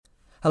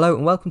Hello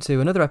and welcome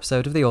to another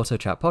episode of the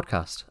AutoChat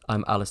podcast.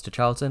 I'm Alistair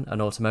Charlton,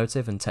 an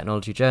automotive and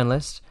technology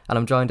journalist, and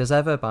I'm joined as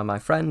ever by my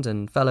friend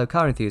and fellow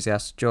car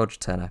enthusiast, George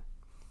Turner.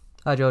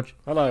 Hi, George.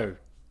 Hello.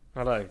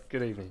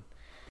 Good evening.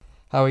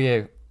 How are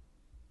you?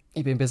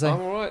 You been busy?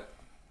 I'm alright.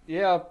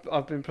 Yeah,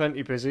 I've been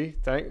plenty busy,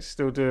 thanks.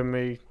 Still doing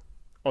me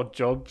odd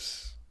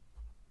jobs.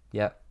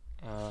 Yeah.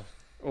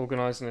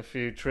 Organising a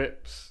few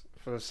trips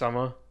for the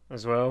summer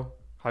as well.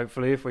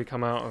 Hopefully, if we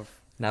come out of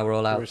now we're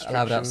all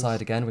allowed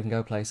outside again, we can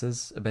go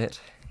places a bit.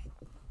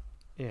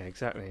 Yeah,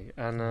 exactly.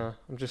 And I'm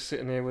just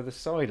sitting here with a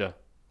cider.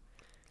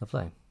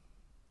 Lovely.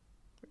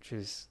 Which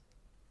is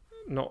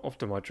not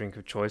often my drink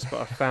of choice,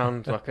 but I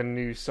found like a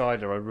new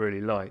cider I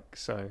really like.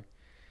 So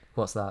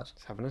what's that?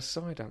 Just having a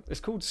cider. It's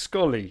called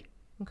Scully.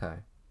 Okay,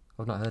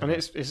 I've not heard of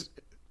it. And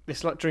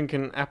it's like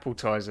drinking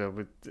appetizer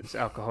with it's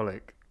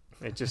alcoholic.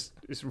 It's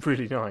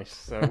really nice.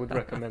 So I would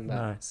recommend that.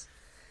 Nice.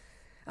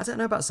 I don't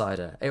know about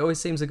cider. It always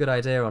seems a good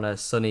idea on a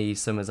sunny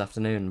summer's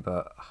afternoon,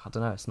 but I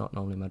don't know. It's not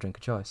normally my drink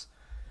of choice.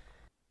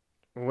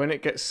 When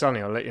it gets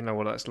sunny, I'll let you know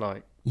what that's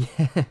like.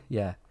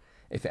 Yeah.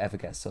 If it ever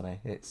gets sunny,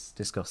 it's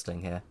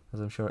disgusting here, as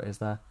I'm sure it is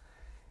there.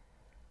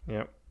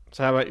 Yep.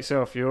 So how about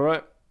yourself? You all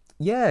right?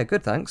 Yeah,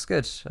 good, thanks.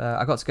 Good.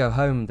 I got to go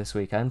home this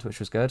weekend, which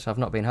was good. I've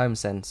not been home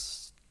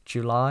since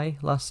July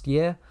last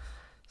year,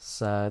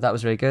 so that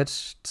was really good.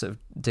 Sort of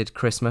did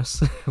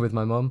Christmas with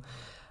my mum,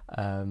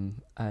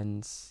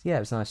 and yeah, it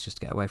was nice just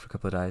to get away for a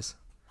couple of days.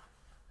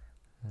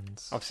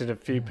 And I've seen a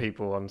few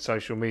people on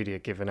social media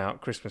giving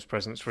out Christmas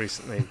presents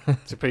recently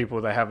to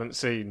people they haven't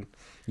seen.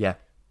 Yeah.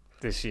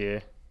 This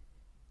year.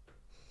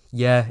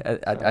 Yeah,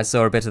 I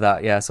saw a bit of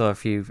that. Yeah, I saw a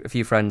few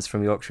friends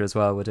from Yorkshire as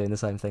well were doing the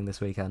same thing this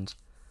weekend,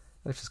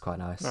 which is quite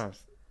nice. No,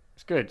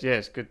 it's good. Yeah,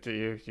 it's good that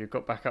you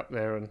got back up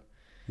there and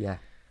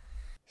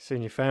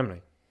seen your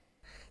family.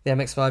 The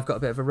MX-5 got a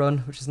bit of a run,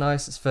 which is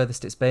nice. It's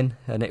furthest it's been,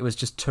 and it was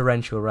just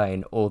torrential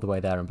rain all the way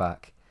there and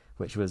back,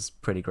 which was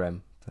pretty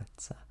grim,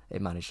 but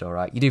it managed all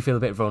right. You do feel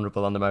a bit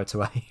vulnerable on the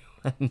motorway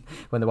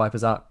when the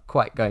wipers aren't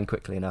quite going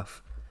quickly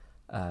enough,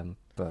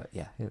 but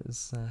yeah, it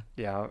was...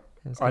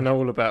 I know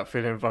all about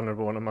feeling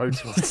vulnerable on a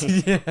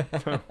motorway.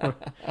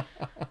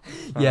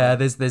 Yeah,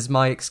 there's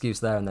my excuse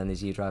there, and then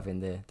there's you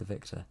driving the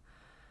Victor.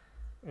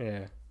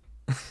 Yeah.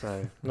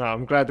 So no,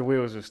 I'm glad the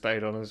wheels have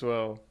stayed on as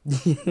well.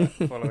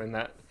 Following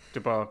that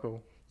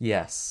debacle.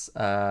 Yes,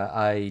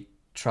 I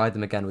tried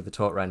them again with the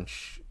torque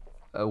wrench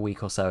a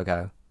week or so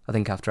ago. I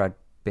think after I'd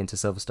been to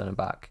Silverstone and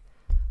back,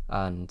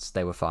 and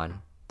they were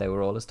fine. They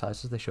were all as tight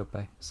as they should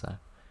be, so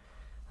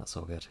that's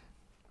all good.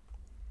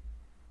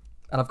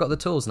 And I've got the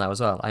tools now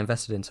as well. I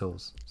invested in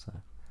tools. So.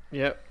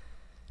 Yep.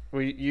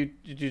 Well, you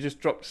just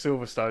dropped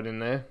Silverstone in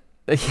there.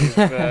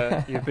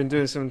 You've been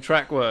doing some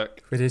track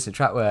work. We do some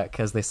track work,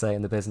 as they say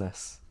in the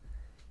business.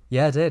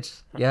 Yeah, I did.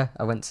 Yeah,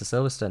 I went to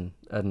Silverstone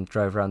and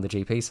drove around the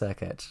GP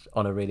circuit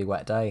on a really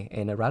wet day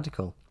in a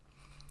Radical,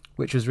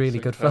 which was really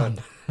good fun.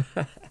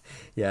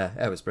 Yeah,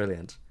 it was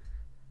brilliant.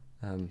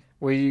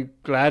 Were you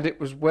glad it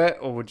was wet,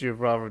 or would you have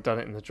rather done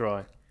it in the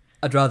dry?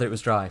 I'd rather it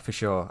was dry, for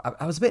sure.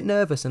 I was a bit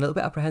nervous and a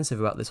little bit apprehensive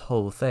about this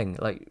whole thing.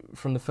 Like,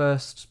 from the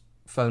first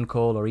phone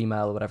call or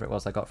email or whatever it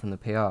was I got from the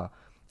PR,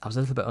 I was a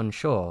little bit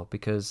unsure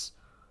because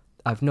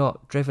I've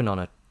not driven on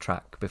a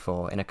track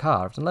before in a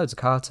car. I've done loads of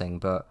karting,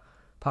 but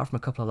apart from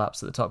a couple of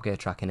laps at the Top Gear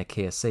track in a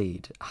Kia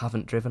Ceed, I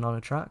haven't driven on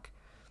a track.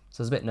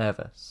 So I was a bit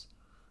nervous.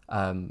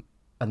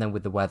 And then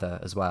with the weather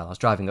as well, I was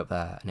driving up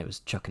there and it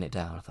was chucking it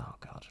down. I thought,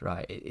 oh God,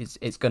 right,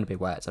 it's going to be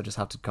wet, so I just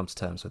have to come to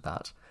terms with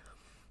that.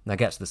 And I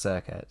get to the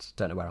circuit,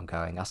 don't know where I'm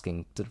going,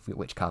 asking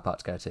which car park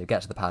to go to,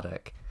 get to the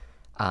paddock,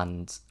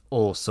 and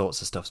all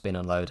sorts of stuff's been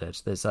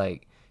unloaded. There's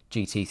like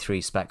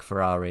GT3 spec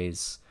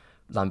Ferraris,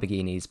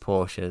 Lamborghinis,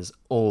 Porsches,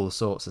 all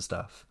sorts of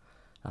stuff.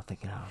 I'm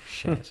thinking, oh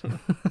shit,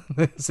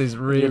 this is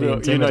really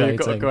intimidating. You know you've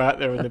got to go out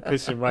there in the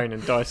pissing rain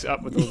and dice it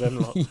up with all them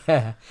lot.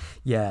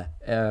 Yeah.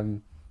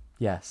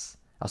 Yes,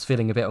 I was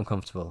feeling a bit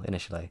uncomfortable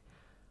initially,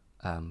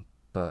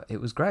 but it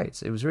was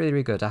great. It was really,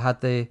 really good.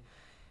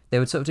 They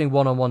were sort of doing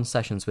one-on-one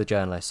sessions with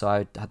journalists, so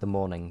I had the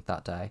morning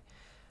that day,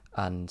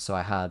 and so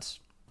I had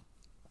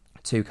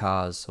two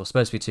cars, or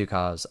supposed to be two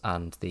cars,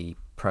 and the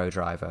pro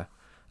driver,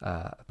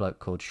 a bloke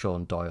called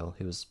Sean Doyle,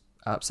 who was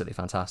absolutely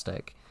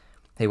fantastic.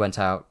 He went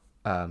out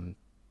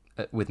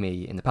with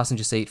me in the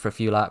passenger seat for a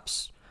few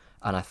laps,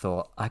 and I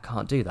thought, I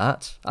can't do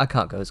that. I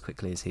can't go as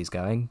quickly as he's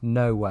going.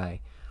 No way.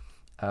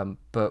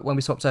 But when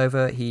we swapped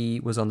over, he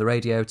was on the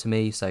radio to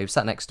me, so he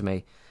sat next to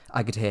me.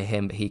 I could hear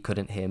him, but he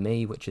couldn't hear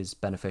me, which is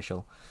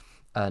beneficial.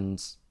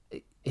 And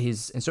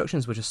his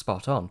instructions were just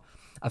spot on.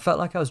 I felt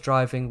like I was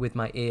driving with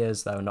my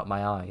ears, though, not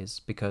my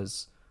eyes,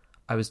 because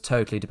I was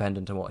totally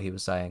dependent on what he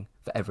was saying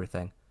for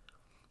everything.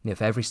 You know,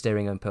 for every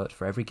steering input,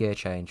 for every gear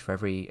change, for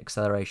every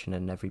acceleration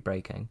and every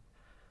braking.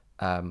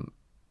 I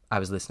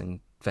was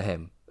listening for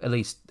him, at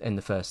least in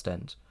the first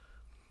stint,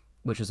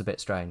 which was a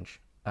bit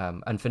strange.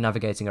 And for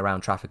navigating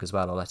around traffic as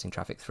well, or letting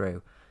traffic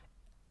through,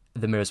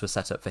 the mirrors were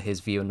set up for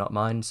his view and not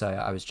mine, so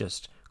I was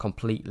just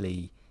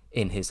completely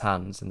in his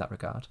hands in that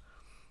regard.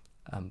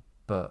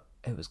 But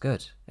it was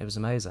good. It was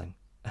amazing.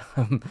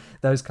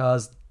 Those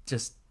cars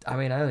just I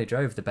mean, I only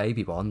drove the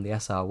baby one, the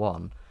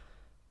SR1,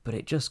 but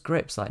it just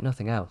grips like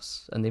nothing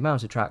else. And the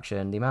amount of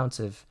traction, the amount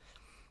of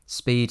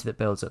speed that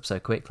builds up so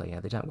quickly,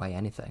 they don't weigh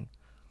anything.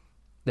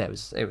 Yeah,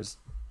 it was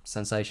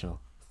sensational.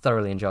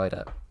 Thoroughly enjoyed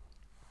it.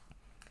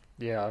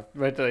 Yeah, I've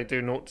read that they do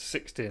 0 to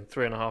 60 in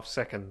 3.5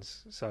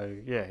 seconds. So,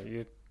 yeah,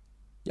 you're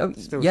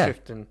still yeah.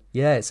 shifting.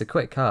 Yeah, it's a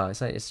quick car.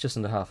 It's just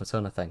under half a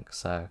ton, I think.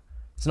 So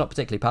it's not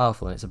particularly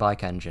powerful, and it's a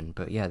bike engine.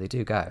 But yeah, they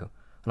do go.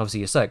 And obviously,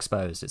 you're so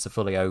exposed. It's a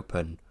fully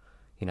open,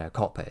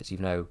 cockpit.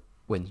 You've no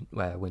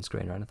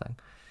windscreen or anything.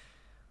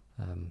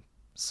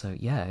 So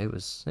yeah, it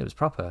was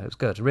proper. It was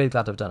good. Really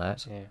glad I've done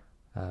it.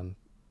 Yeah.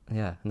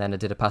 Yeah, and then I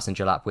did a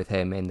passenger lap with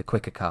him in the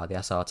quicker car, the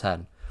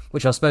SR10,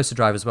 which I was supposed to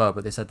drive as well,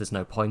 but they said there's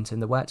no point in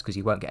the wet because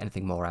you won't get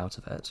anything more out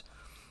of it.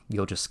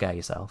 You'll just scare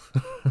yourself,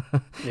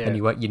 and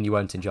you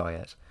won't enjoy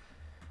it.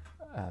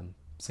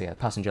 So yeah,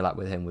 passenger lap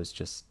with him was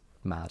just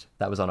mad.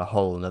 That was on a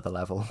whole another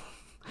level.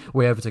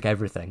 We overtook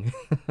everything.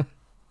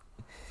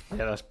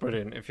 Yeah, that's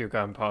brilliant. If you're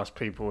going past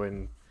people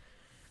in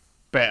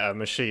better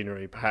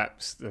machinery,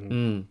 perhaps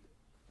than.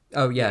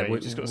 Oh yeah, you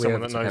just got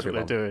someone that knows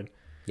everyone. what they're doing.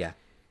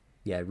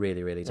 Yeah,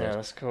 really, really did. Yeah,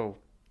 that's cool.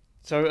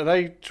 So are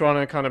they trying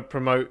to kind of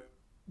promote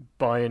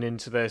buying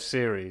into their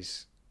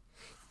series?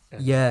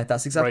 Yeah,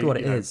 that's exactly what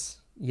it is.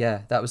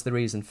 Yeah, that was the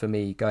reason for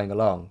me going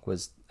along,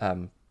 was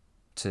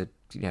to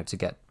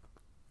get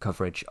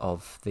coverage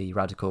of the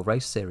Radical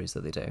race series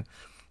that they do.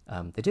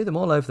 They do them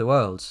all over the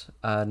world,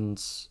 and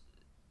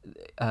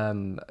they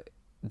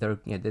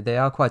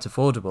are quite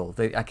affordable.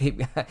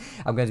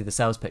 I'm going to do the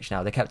sales pitch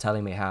now. They kept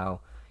telling me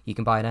how you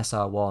can buy an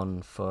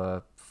SR1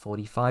 for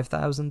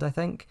 45,000, I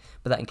think,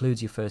 but that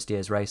includes your first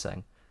year's racing.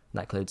 And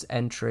that includes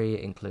entry,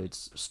 it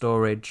includes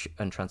storage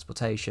and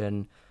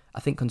transportation. I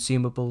think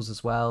consumables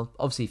as well.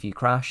 Obviously, if you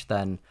crash,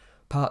 then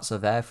parts are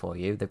there for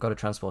you. They've got a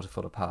transporter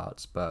full of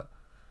parts, but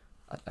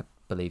I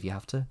believe you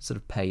have to sort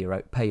of pay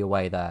your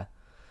way there,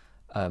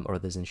 or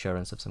there's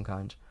insurance of some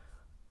kind.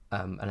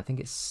 And I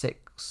think it's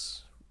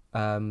six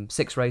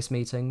race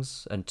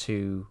meetings and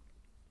two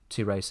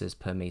races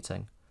per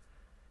meeting.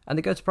 And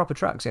they go to proper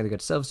tracks. They go to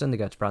Silverstone, they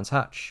go to Brands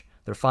Hatch.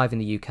 There are 5 in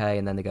the UK,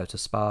 and then they go to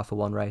Spa for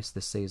one race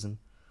this season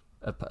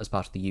as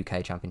part of the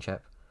UK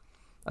Championship.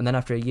 And then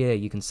after a year,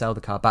 you can sell the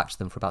car back to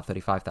them for about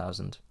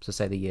 35,000. So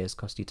say the years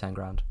cost you 10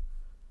 grand.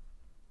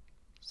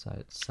 So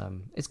it's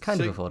kind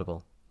of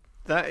affordable.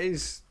 That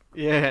is,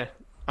 yeah.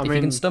 If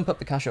you can stump up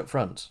the cash up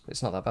front,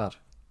 it's not that bad.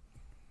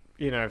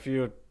 If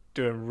you're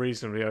doing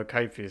reasonably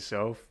okay for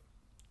yourself,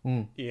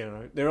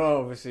 there are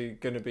obviously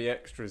going to be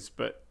extras,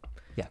 but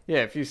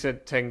if you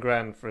said 10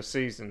 grand for a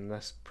season,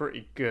 that's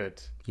pretty good.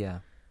 Yeah.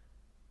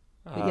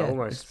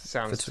 Almost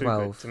sounds too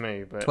good to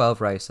me. But 12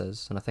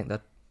 races, and I think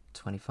they're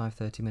 25,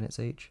 30 minutes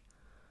each.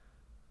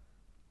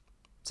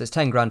 So it's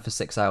 10 grand for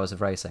 6 hours of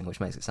racing, which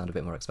makes it sound a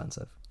bit more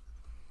expensive.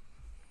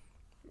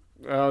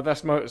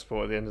 That's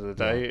motorsport at the end of the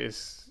day.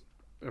 It's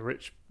a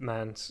rich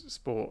man's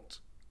sport.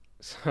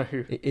 So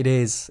it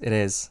is.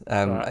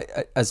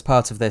 As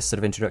part of this sort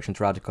of introduction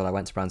to Radical, I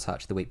went to Brands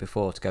Hatch the week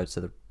before to go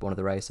to one of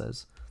the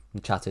races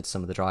and chatted to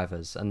some of the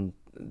drivers, and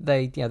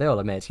they all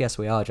admit, yes,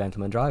 we are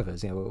gentlemen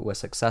drivers. We're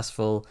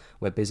successful,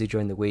 we're busy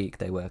during the week,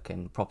 they work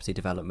in property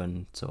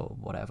development or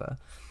whatever,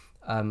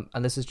 and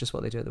this is just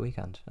what they do at the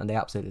weekend, and they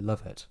absolutely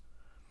love it.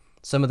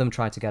 Some of them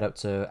try to get up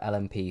to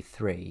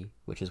LMP3,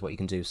 which is what you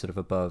can do sort of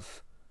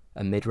above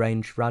a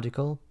mid-range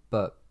Radical,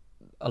 but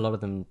a lot of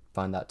them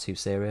find that too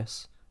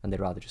serious, and they'd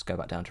rather just go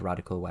back down to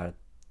Radical where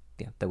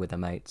they're with their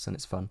mates and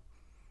it's fun.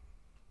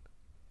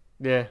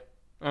 Yeah.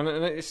 And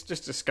it's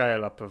just a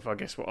scale up of, I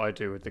guess, what I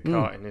do with the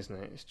karting, isn't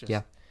it? It's just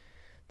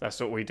that's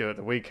what we do at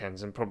the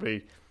weekends, and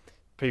probably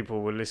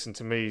people will listen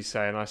to me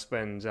saying I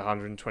spend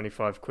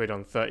 125 quid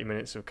on 30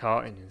 minutes of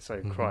karting and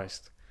say,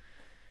 Christ,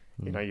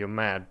 you're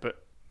mad,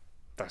 but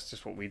that's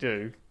just what we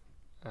do.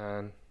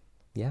 And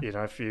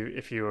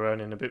if you were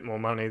earning a bit more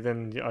money,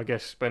 then I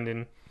guess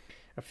spending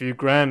a few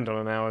grand on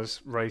an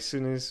hour's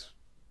racing is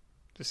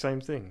the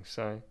same thing.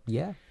 So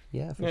yeah,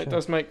 it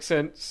does make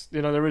sense.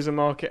 There is a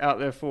market out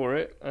there for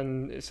it,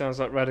 and it sounds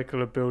like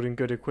Radical are building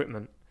good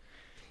equipment.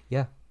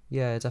 Yeah,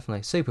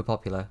 definitely. Super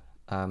popular.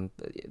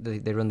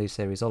 They run these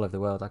series all over the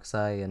world, like I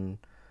say, and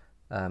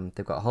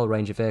they've got a whole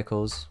range of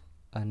vehicles,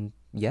 and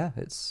you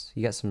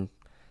get some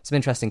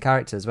interesting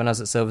characters. When I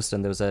was at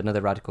Silverstone, there was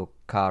another Radical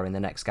car in the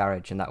next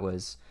garage, and that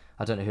was,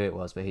 I don't know who it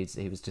was, but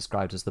he was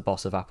described as the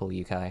boss of Apple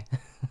UK.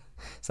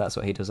 So that's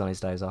what he does on his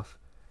days off.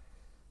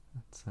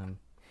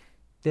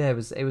 It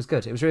was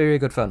good. It was really, really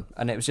good fun.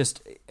 And it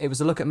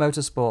was a look at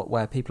motorsport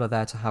where people are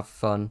there to have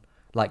fun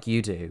like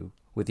you do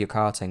with your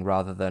karting,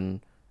 rather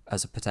than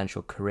as a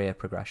potential career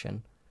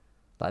progression.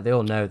 Like, they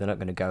all know they're not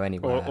going to go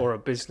anywhere. Or a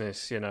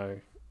business,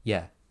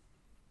 Yeah.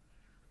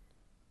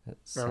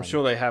 I'm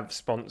sure they have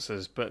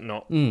sponsors, but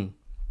not,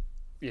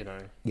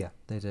 Yeah,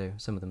 they do.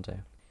 Some of them do.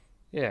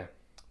 Yeah.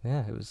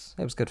 Yeah, it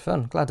was good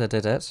fun. Glad I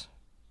did it.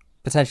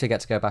 Potentially get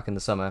to go back in the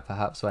summer,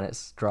 perhaps, when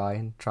it's dry,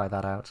 and try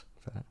that out.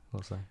 But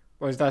we'll see.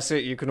 Whereas that's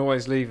it, you can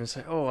always leave and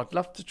say, oh, I'd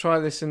love to try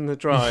this in the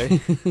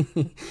dry.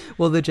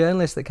 Well, the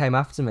journalist that came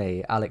after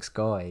me, Alex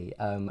Goy,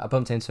 I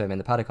bumped into him in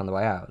the paddock on the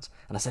way out,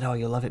 and I said, oh,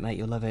 you'll love it, mate,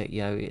 you'll love it,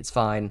 you know, it's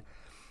fine.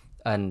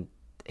 And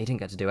he didn't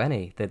get to do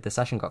any. The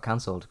session got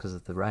cancelled because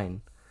of the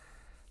rain.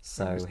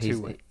 So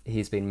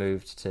he's been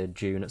moved to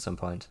June at some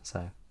point,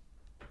 so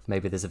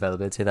maybe there's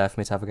availability there for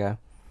me to have a go.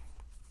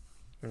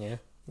 Yeah,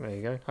 there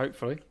you go,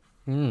 hopefully.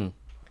 Mm.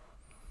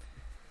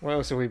 What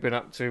else have we been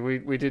up to?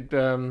 We did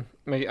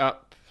meet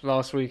up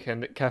last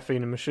weekend at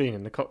Caffeine Machine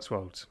in the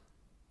Cotswolds.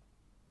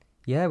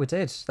 Yeah, we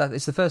did.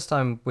 It's the first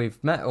time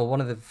we've met, or one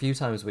of the few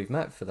times we've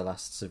met for the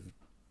last sort of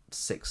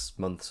 6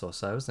 months or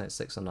so, isn't it?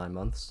 6 or 9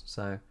 months.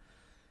 So,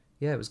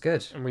 yeah, it was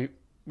good. And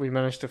we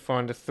managed to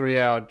find a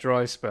 3-hour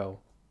dry spell.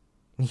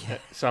 Yeah.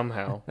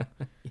 Somehow.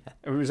 Yeah.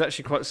 It was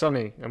actually quite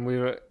sunny, and we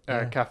were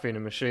at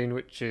Caffeine Machine,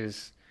 which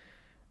is,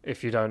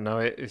 if you don't know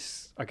it,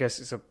 I guess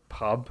it's a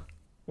pub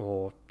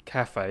or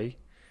cafe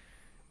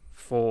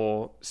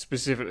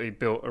specifically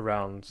built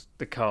around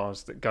the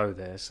cars that go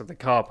there. So the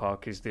car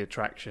park is the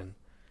attraction.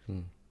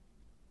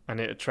 And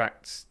it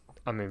attracts,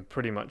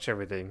 pretty much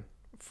everything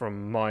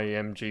from my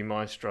MG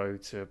Maestro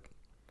to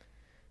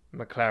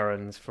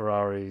McLarens,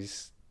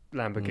 Ferraris,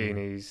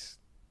 Lamborghinis.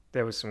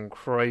 There was some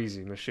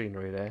crazy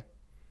machinery there.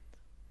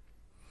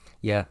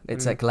 Yeah,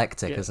 it's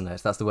eclectic, isn't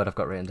it? That's the word I've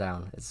got written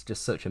down. It's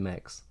just such a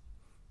mix.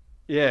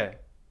 Yeah,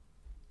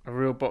 a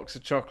real box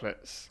of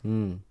chocolates.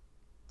 And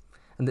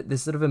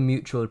there's sort of a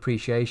mutual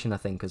appreciation, I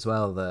think, as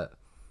well, that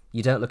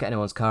you don't look at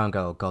anyone's car and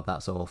go, oh, God,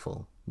 that's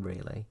awful,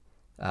 really.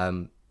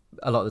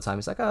 A lot of the time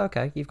it's like, oh,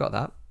 okay, you've got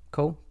that.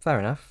 Cool, fair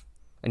enough.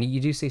 And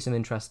you do see some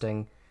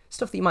interesting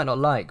stuff that you might not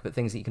like, but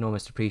things that you can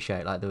almost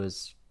appreciate. Like there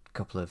was a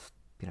couple of,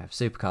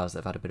 supercars that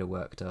have had a bit of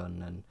work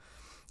done, and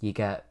you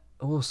get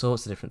all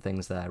sorts of different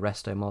things there.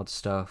 Resto mod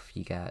stuff,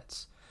 you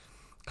get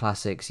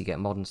classics, you get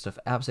modern stuff,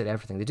 absolutely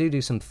everything. They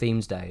do some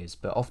themes days,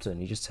 but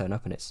often you just turn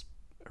up and it's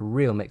a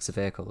real mix of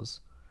vehicles.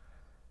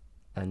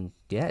 And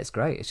yeah, it's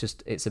great.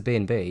 It's a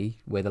B&B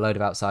with a load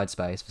of outside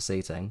space for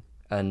seating,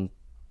 and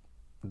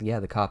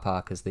yeah, the car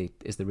park is the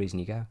reason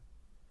you go.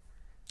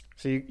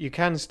 So you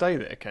can stay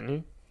there, can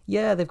you?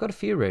 Yeah, they've got a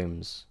few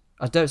rooms.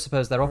 I don't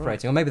suppose they're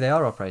operating, or maybe they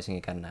are operating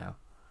again now,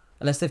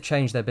 unless they've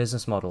changed their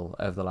business model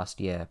over the last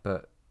year.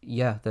 But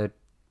yeah,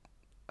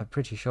 I'm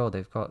pretty sure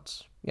they've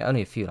got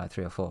only a few, like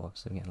 3 or 4,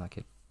 so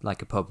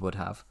like a pub would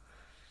have.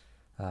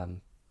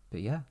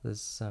 But yeah,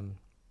 there's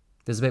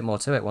a bit more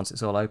to it once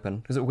it's all open,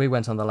 because we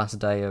went on the last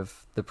day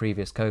of the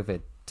previous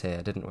COVID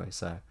tier, didn't we?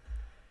 So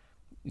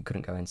you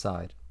couldn't go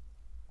inside.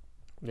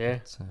 Yeah,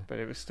 but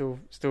it was still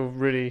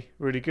really,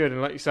 really good.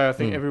 And like you say, I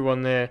think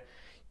everyone there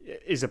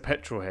is a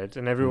petrol head,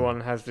 and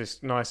everyone has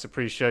this nice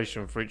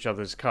appreciation for each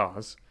other's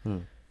cars.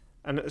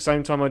 And at the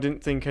same time, I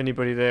didn't think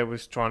anybody there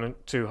was trying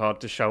too hard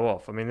to show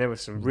off. I mean, there were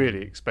some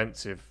really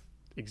expensive,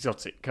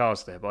 exotic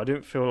cars there, but I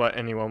didn't feel like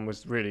anyone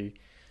was really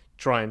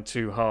trying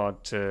too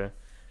hard to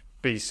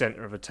be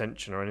centre of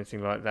attention or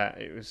anything like that.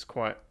 It was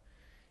quite,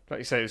 like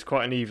you say, it was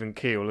quite an even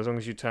keel. As long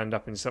as you turned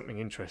up in something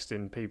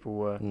interesting, people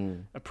were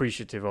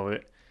appreciative of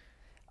it.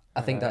 I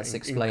think that's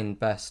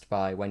explained best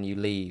by when you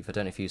leave. I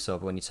don't know if you saw,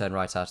 but when you turn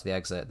right out of the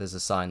exit, there's a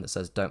sign that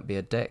says "Don't be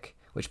a dick,"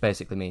 which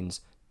basically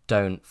means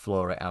don't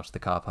floor it out of the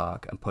car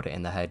park and put it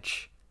in the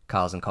hedge,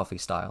 cars and coffee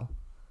style.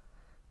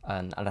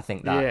 And I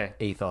think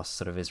that ethos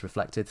sort of is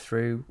reflected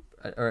through,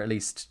 or at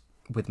least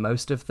with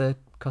most of the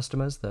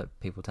customers, that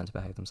people tend to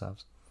behave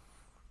themselves.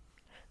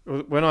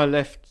 When I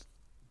left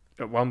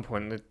at one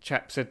point, the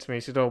chap said to me,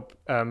 he said, "Oh,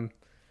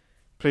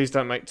 please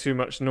don't make too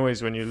much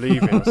noise when you're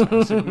leaving."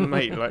 I said,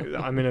 "Mate, like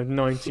I'm in a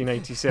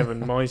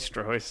 1987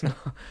 Maestro. It's not."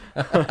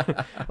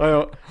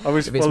 I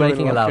was. If it's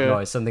making a loud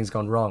noise, something's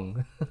gone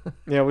wrong.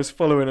 Yeah, I was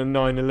following a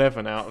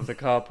 911 out of the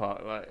car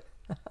park. Like,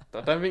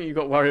 I don't think you've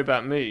got to worry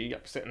about me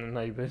upsetting the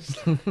neighbours.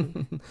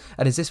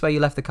 And is this where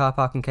you left the car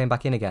park and came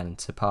back in again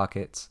to park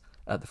it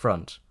at the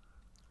front?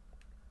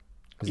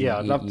 Yeah,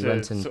 I'd love to. You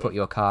went and put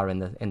your car in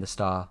the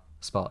star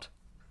spot.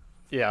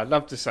 Yeah, I'd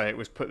love to say it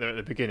was put there at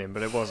the beginning,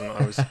 but it wasn't.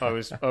 I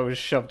was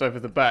shoved over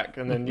the back,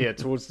 and then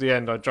towards the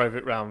end, I drove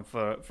it round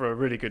for a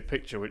really good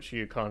picture, which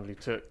you kindly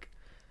took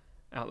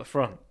out the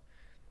front.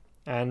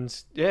 And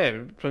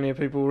yeah, plenty of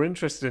people were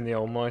interested in the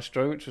old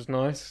Maestro, which was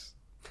nice.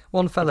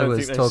 One fellow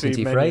was talking to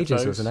you for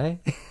ages, wasn't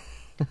he?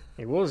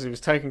 He was. He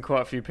was taking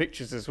quite a few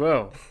pictures as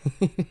well.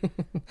 Do you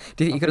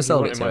think you could have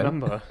sold it to him?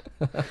 Number.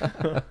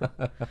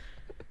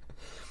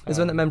 There's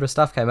when a member of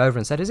staff came over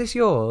and said, "Is this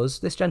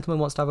yours? This gentleman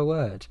wants to have a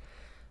word."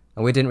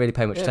 And we didn't really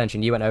pay much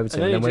attention. You went over to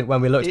him, and then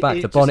when we looked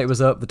back, the bonnet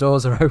was up, the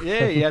doors are open.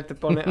 Yeah, he had the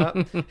bonnet up.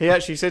 He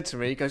actually said to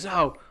me, he goes,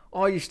 "Oh,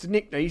 I used to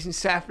nick these in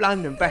South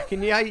London back in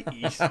the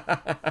 80s.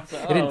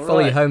 Like, he didn't follow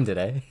you home, did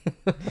he?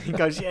 He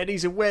goes, "Yeah,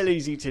 these are well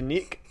easy to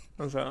nick."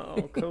 I was like,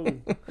 "Oh,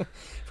 cool."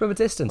 From a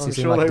distance, he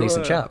seemed like a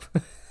decent chap.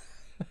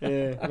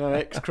 Yeah, no,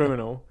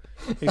 ex-criminal.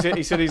 He said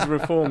he's a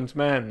reformed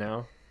man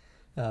now.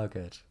 Oh,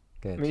 good.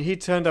 Good. I mean, he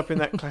turned up in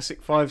that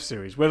Classic 5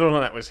 series. Whether or not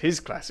that was his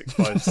Classic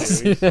 5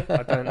 series, I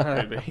don't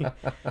know.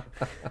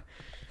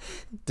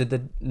 Did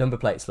the number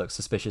plates look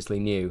suspiciously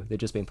new?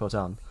 They'd just been put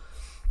on?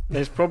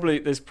 There's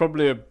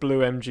probably a blue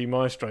MG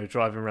Maestro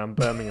driving around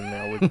Birmingham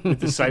now with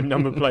the same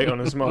number plate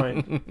on as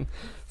mine.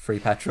 Free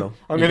petrol.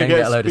 I'm going to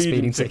get a load of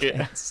speeding ticket.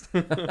 tickets.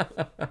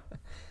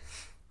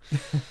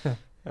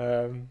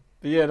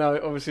 But yeah, no,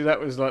 obviously that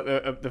was like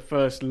the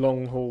first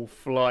long haul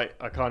flight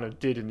I kind of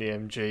did in the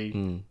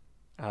MG.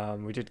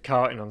 We did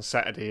karting on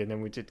Saturday, and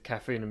then we did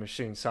Caffeine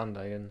Machine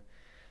Sunday, and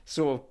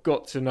sort of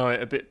got to know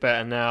it a bit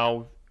better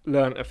now.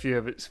 Learnt a few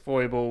of its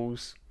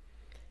foibles.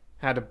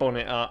 Had a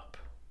bonnet up,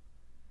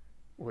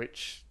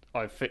 which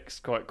I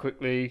fixed quite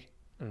quickly,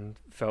 and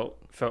felt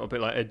a bit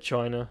like Ed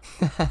China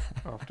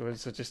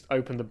afterwards. I just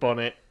opened the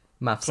bonnet,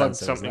 Math plugged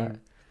sensor, something.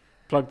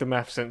 Plugged the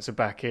MAF sensor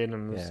back in,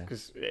 and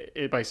because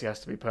it basically has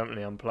to be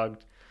permanently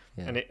unplugged,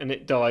 and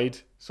it died.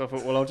 So I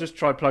thought, well, I'll just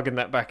try plugging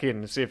that back in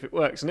and see if it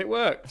works, and it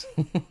worked.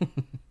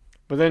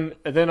 But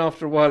then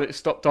after a while, it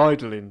stopped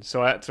idling,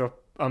 so I had to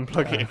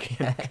unplug it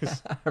again.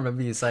 Cause I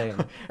remember you saying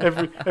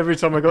every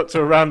time I got to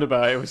a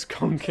roundabout, it was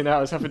conking out.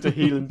 I was having to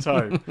heel and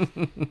toe.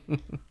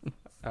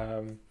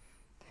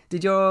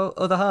 Did your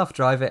other half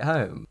drive it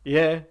home?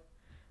 Yeah.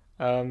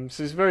 So it's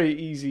a very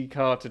easy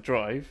car to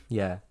drive.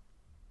 Yeah.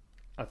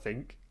 I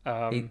think.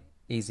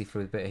 Easy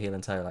for a bit of heel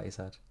and toe, like you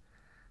said.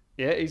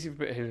 Yeah, easy for a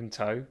bit of heel and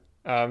toe.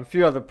 A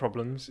few other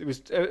problems. It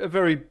was a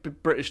very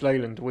British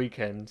Leyland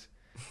weekend,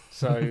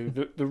 so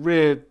the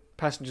rear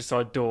passenger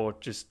side door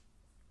just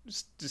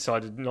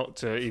decided not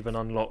to even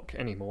unlock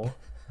anymore.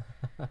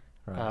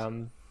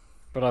 Right.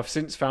 But I've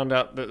since found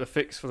out that the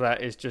fix for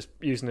that is just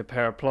using a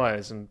pair of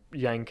pliers and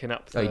yanking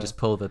up. You just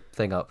pull the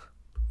thing up.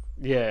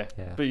 Yeah,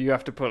 but you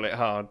have to pull it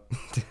hard.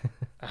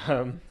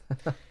 The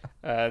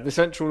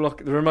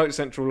remote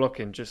central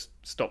locking just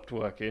stopped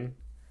working.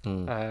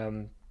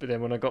 But then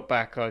when I got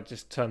back, I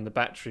just turned the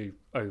battery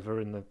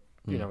over in the,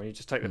 when you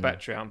just take the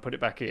battery out and put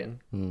it back in,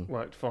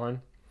 worked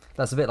fine.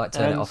 That's a bit like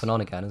turning it off and on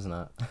again, isn't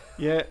it?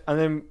 Yeah, and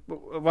then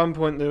at one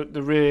point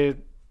the rear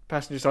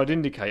passenger side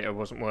indicator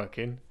wasn't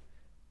working,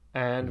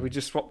 and we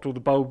just swapped all the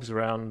bulbs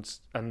around,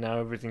 and now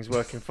everything's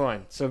working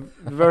fine. So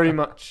very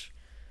much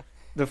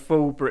the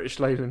full British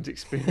Leyland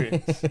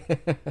experience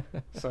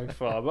so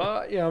far.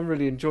 But yeah, I'm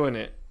really enjoying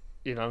it.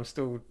 I'm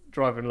still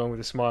driving along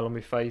with a smile on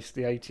my face,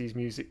 the 80s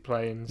music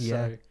playing.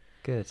 Yeah, so.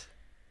 Good.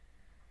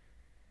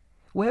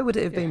 Where would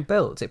it have been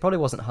built? It probably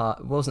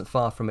wasn't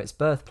far from its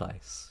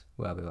birthplace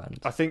where we went.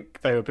 I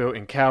think they were built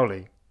in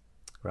Cowley.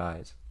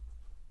 Right.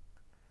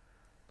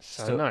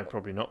 So no,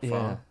 probably not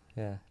far.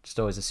 Yeah. Just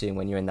always assume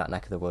when you're in that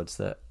neck of the woods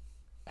that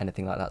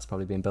anything like that's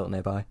probably been built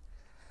nearby.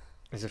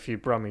 There's a few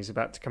Brummies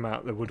about to come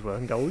out of the woodwork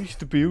and go, I used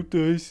to build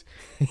this.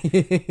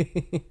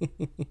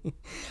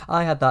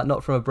 I had that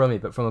not from a Brummie,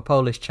 but from a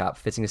Polish chap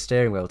fitting a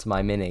steering wheel to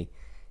my Mini.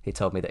 He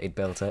told me that he'd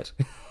built it.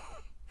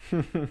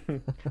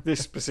 This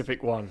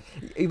specific one.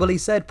 Well, he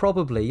said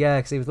probably, yeah,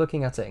 because he was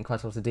looking at it in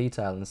quite a lot of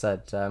detail and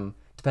said,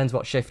 depends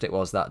what shift it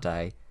was that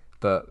day,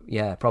 but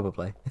yeah,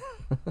 probably.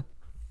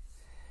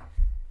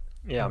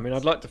 Yeah, I mean,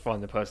 I'd like to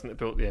find the person that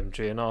built the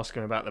MG and ask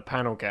him about the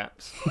panel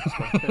gaps.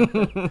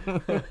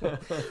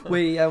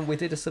 We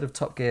did a sort of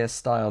Top Gear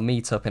style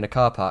meet-up in a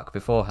car park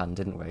beforehand,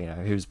 didn't we?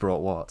 Who's brought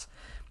what.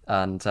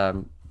 And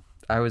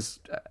I was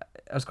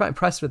quite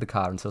impressed with the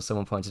car until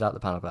someone pointed out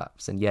the panel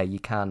gaps. And yeah, you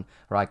can,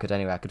 or I could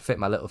anyway, I could fit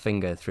my little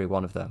finger through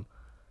one of them,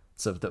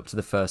 sort of up to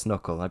the first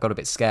knuckle. I got a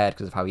bit scared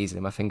because of how easily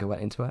my finger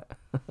went into it.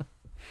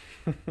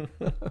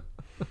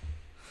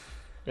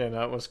 Yeah,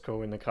 no, it was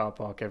cool in the car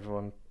park.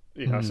 Everyone...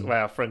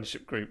 our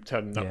friendship group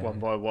turning up one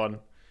by one.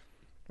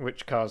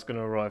 Which car's going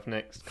to arrive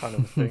next, kind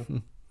of a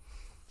thing.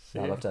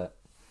 I loved it.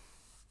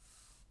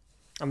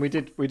 And we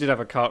did have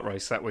a kart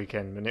race that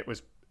weekend, and it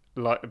was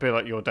like a bit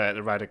like your day at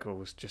the Radical,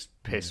 was just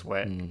piss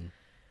wet.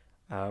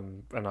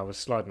 And I was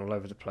sliding all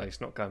over the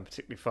place, not going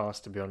particularly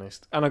fast, to be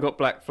honest. And I got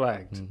black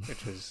flagged,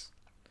 which was.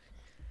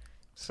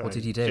 So, what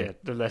did you do? Yeah,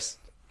 the less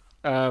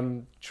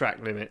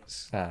track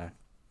limits,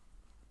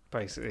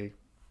 basically.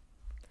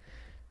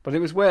 But it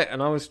was wet,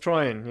 and I was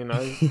trying.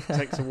 It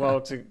takes a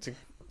while to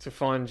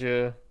find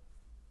your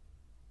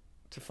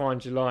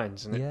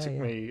lines, and it took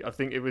me. I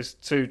think it was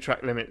 2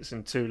 track limits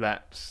in 2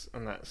 laps,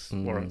 and that's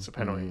warrants a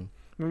penalty.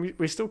 I mean,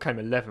 we still came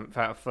 11th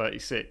out of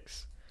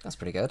 36. That's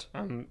pretty good.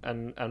 And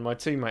my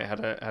teammate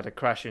had a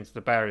crash into the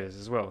barriers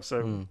as well.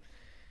 So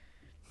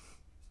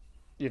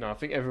I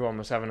think everyone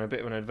was having a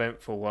bit of an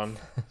eventful one.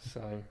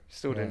 So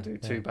still didn't do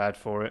too bad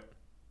for it.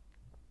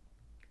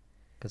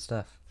 Good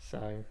stuff.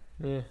 So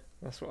yeah.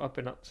 That's what I've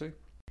been up to.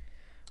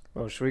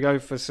 Well, should we go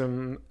for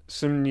some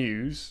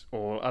news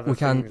or other things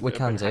that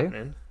have been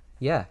happening?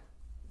 Yeah.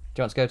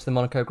 Do you want to go to the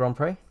Monaco Grand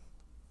Prix?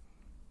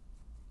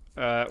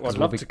 Well, I'd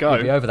love to go.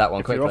 We'll be over that one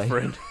if quickly. You're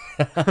offering.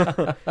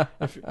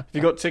 if you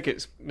got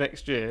tickets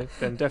next year,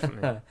 then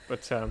definitely.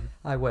 But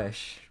I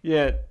wish.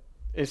 Yeah,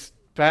 it's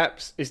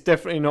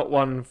definitely not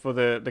one for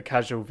the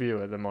casual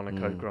viewer. The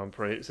Monaco Grand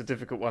Prix. It's a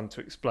difficult one to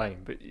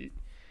explain, but.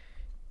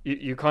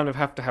 You kind of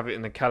have to have it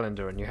in the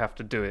calendar, and you have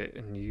to do it,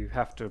 and you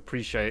have to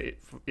appreciate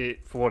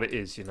it for what it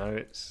is.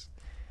 It's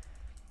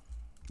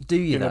do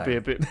you gonna be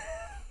a bit.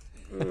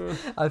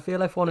 I feel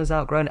F1 has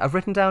outgrown it. I've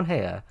written down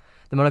here,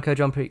 the Monaco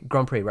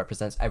Grand Prix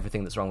represents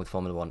everything that's wrong with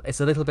Formula 1.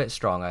 It's a little bit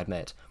strong, I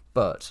admit,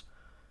 but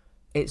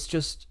it's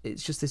just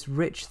this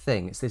rich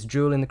thing. It's this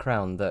jewel in the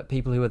crown that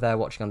people who are there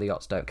watching on the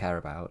yachts don't care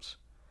about.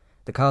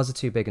 The cars are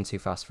too big and too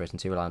fast for it and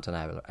too reliant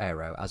on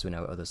aero, as we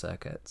know at other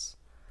circuits.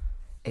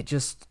 It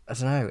just, I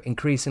don't know,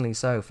 increasingly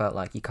so felt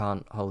like you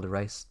can't hold a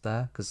race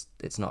there because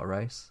it's not a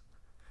race.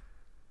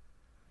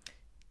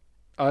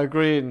 I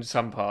agree in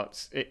some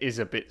parts. It is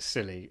a bit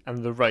silly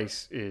and the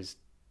race is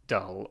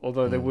dull,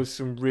 although there was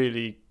some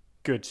really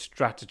good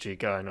strategy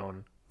going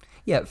on.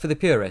 Yeah, for the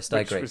purist,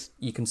 I agree.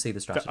 You can see the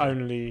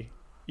strategy.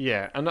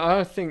 And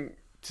I think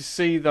to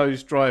see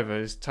those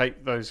drivers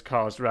take those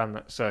cars around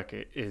that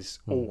circuit is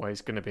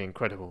always going to be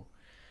incredible.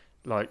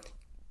 Like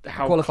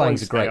how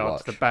close they are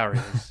to the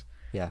barriers.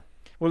 Yeah.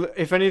 Well,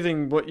 if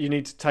anything, what you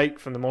need to take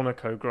from the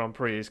Monaco Grand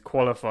Prix is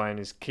qualifying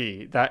is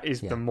key. That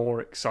is the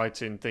more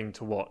exciting thing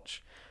to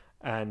watch.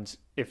 And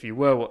if you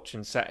were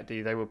watching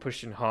Saturday, they were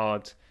pushing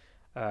hard.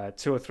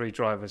 2 or 3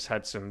 drivers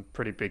had some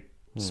pretty big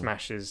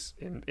smashes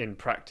in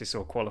practice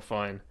or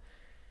qualifying.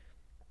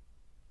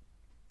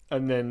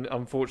 And then,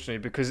 unfortunately,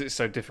 because it's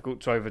so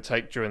difficult to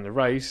overtake during the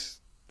race,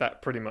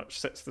 that pretty much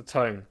sets the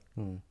tone.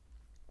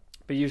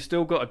 But you've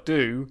still got to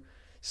do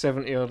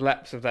 70-odd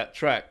laps of that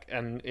track,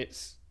 and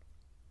it's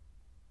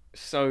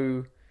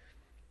so...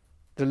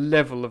 The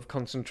level of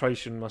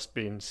concentration must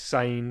be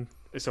insane.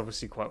 It's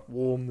obviously quite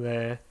warm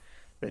there.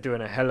 They're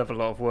doing a hell of a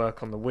lot of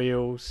work on the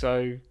wheel,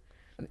 so...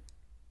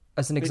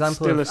 As an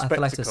example of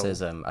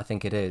athleticism, I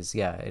think it is.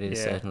 Yeah, it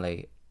is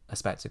certainly a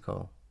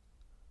spectacle.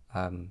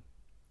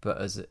 But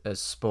as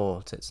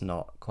sport, it's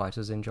not quite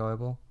as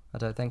enjoyable, I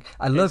don't think.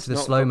 I love the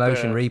slow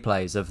motion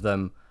replays of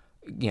them,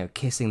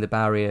 kissing the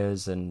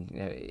barriers, and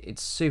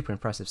it's super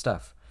impressive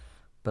stuff.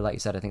 But like you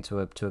said, I think to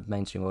a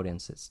mainstream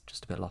audience, it's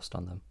just a bit lost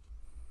on them.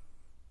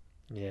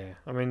 Yeah,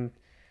 I mean,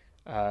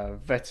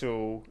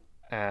 Vettel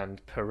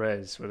and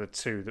Perez were the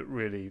two that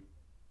really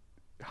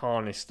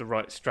harnessed the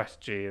right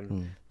strategy,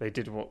 and they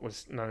did what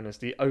was known as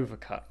the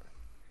overcut,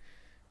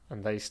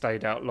 and they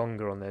stayed out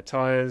longer on their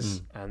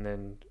tyres, and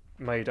then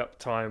made up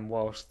time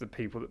whilst the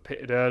people that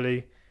pitted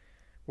early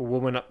were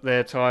warming up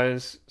their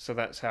tyres. So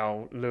that's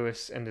how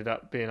Lewis ended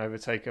up being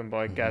overtaken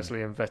by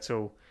Gasly and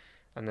Vettel,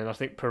 and then I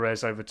think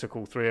Perez overtook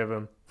all 3 of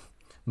them.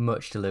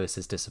 Much to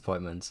Lewis's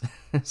disappointment.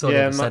 Sort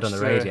of said on the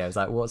radio, it's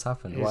like, what's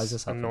happened? Why is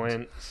this happening?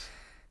 Annoyance.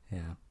 Yeah.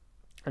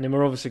 And then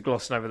we're obviously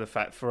glossing over the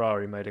fact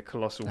Ferrari made a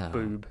colossal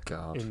boob.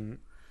 God.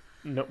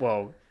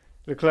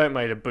 Leclerc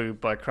made a boob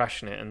by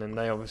crashing it, and then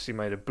they obviously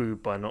made a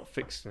boob by not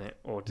fixing it.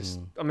 Or just,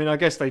 I mean, I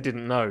guess they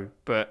didn't know,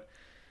 but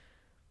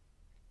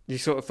you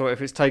sort of thought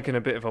if it's taken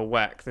a bit of a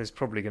whack, there's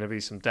probably going to be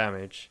some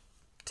damage.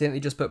 Didn't they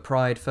just put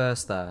pride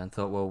first there and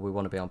thought, well, we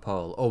want to be on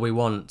pole, or we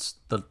want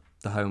the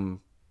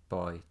home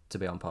boy to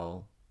be on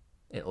pole,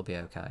 it'll be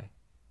okay,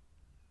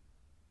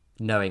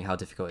 knowing how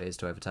difficult it is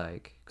to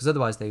overtake? Because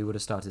otherwise they would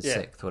have started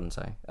 6th, wouldn't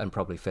they? And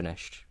probably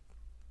finished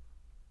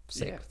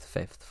 6th,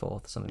 5th,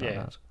 4th, something like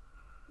that.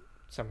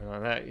 Something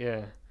like that,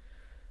 yeah.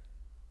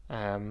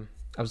 I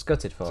was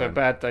gutted for him. So a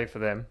bad day for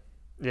them.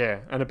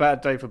 Yeah, and a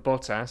bad day for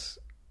Bottas,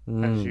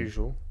 as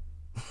usual.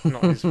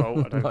 Not his fault,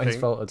 I don't think. Not his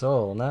fault at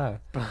all, no.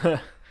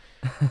 But,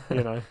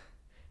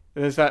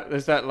 there's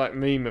that like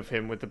meme of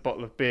him with the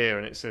bottle of beer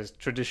and it says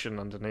tradition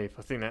underneath.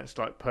 I think that's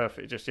like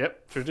perfect. Just,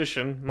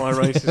 tradition. My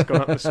race has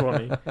gone up the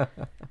Swanee.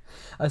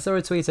 I saw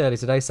a tweet earlier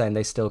today saying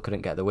they still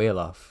couldn't get the wheel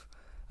off.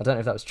 I don't know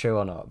if that was true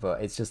or not,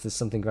 but it's just there's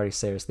something very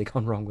seriously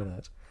gone wrong with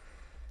it.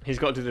 He's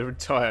got to do the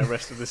entire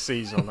rest of the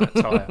season on that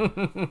tyre.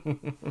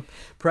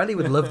 Pirelli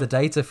would love the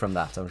data from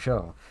that, I'm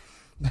sure.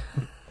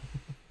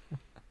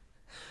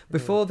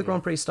 Before the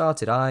Grand Prix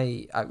started,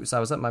 I was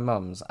at my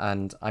mum's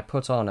and I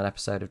put on an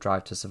episode of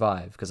Drive to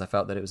Survive because I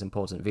felt that it was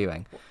important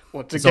viewing.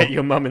 What, to get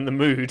your mum in the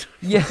mood?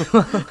 Yeah.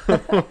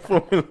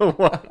 Formula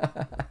 1.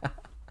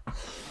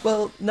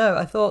 Well, no,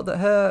 I thought that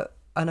her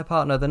and her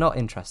partner, they're not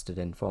interested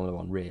in Formula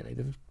 1, really.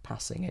 They're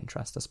passing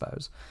interest, I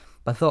suppose.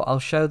 But I thought I'll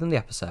show them the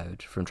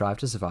episode from Drive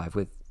to Survive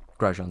with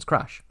Grosjean's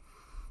crash.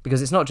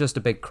 Because it's not just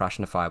a big crash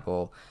and a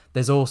fireball.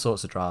 There's all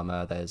sorts of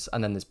drama.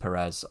 And then there's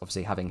Perez,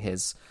 obviously, having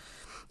his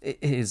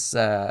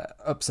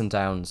ups and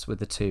downs with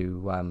the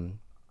two Bahrain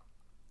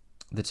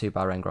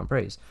Grand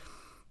Prix.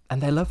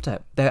 And they loved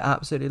it. They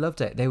absolutely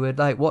loved it. They were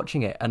like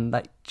watching it and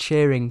like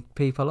cheering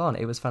people on.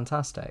 It was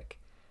fantastic.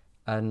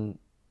 And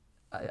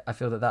I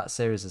feel that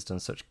series has done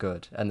such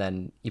good. And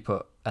then you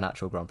put an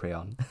actual Grand Prix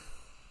on.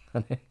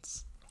 And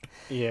it's...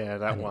 Yeah,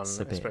 that one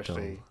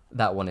especially.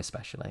 That one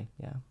especially,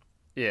 yeah.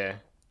 Yeah.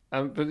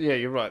 But yeah,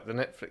 you're right. The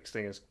Netflix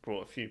thing has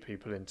brought a few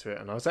people into it.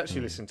 And I was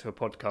actually listening to a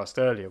podcast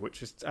earlier,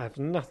 which have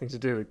nothing to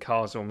do with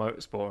cars or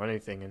motorsport or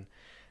anything. And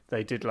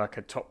they did like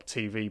a top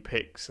TV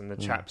picks and the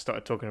chap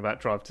started talking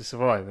about Drive to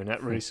Survive. And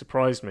that really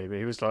surprised me. But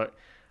he was like,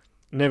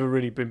 never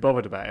really been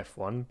bothered about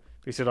F1.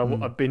 He said, I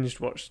binged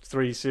watched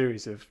 3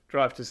 series of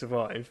Drive to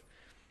Survive.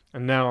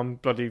 And now I'm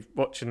bloody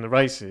watching the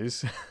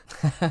races.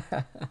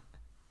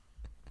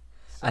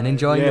 And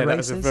enjoying the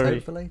races,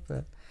 hopefully.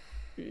 But...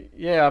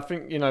 Yeah, I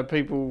think,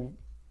 people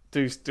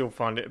do still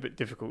find it a bit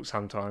difficult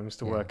sometimes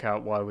to work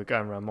out why we're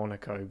going around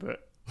Monaco,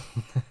 but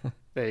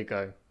there you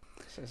go.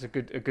 So it's a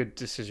good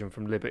decision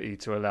from Liberty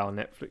to allow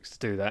Netflix to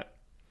do that.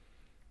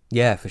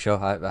 Yeah, for sure.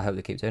 I hope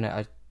they keep doing it.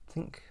 I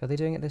think, are they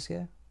doing it this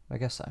year? I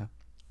guess so.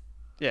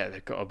 Yeah,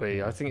 they've got to be.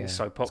 Yeah, I think it's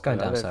so popular. It's going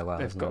down so well.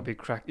 They've got to be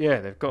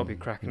they've got to be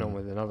cracking on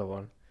with another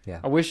one. Yeah.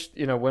 I wish,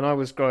 when I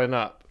was growing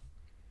up,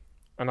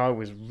 and I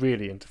was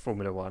really into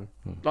Formula One.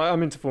 Like,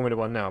 I'm into Formula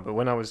One now, but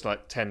when I was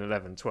like 10,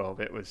 11,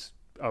 12,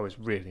 I was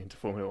really into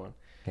Formula One.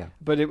 Yeah.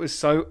 But it was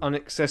so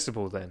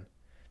inaccessible then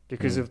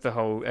because of the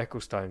whole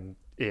Ecclestone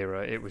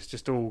era. It was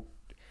just all,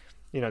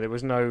 there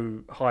was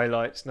no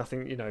highlights,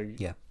 nothing,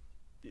 Yeah.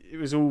 It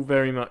was all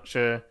very much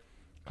a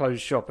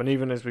closed shop. And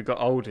even as we got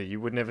older, you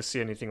would never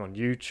see anything on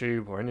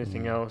YouTube or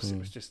anything else. It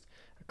was just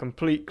a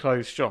complete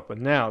closed shop.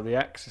 And now the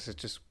access is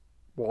just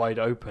wide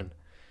open.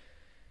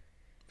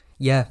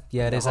 Yeah,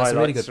 it is. That's a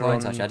really good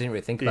point, actually. I didn't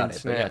really think about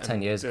it, but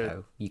 10 years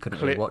ago, you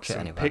couldn't really watch it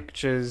anywhere.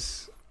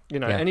 Pictures,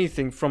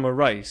 anything from a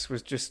race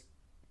was just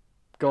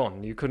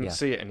gone. You couldn't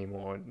see it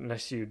anymore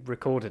unless you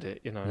recorded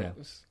it, It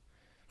was...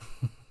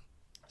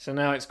 So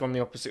now it's gone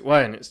the opposite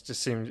way, and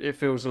it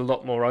feels a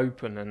lot more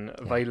open and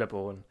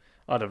available, and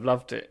I'd have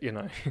loved it,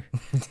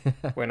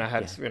 when I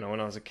had, when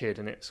I was a kid,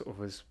 and it sort of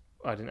was,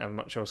 I didn't have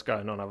much else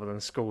going on other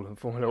than school and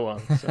Formula One.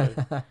 So.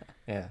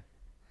 Yeah.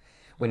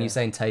 When you're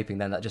saying taping,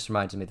 then that just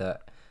reminded me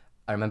that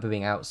I remember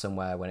being out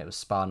somewhere when it was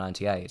Spa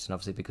 98, and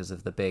obviously because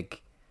of the big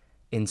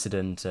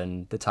incident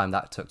and the time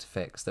that took to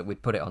fix, that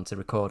we'd put it on to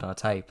record on a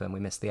tape, and we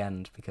missed the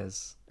end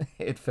because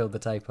it filled the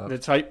tape up. The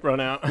tape run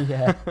out.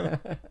 Yeah.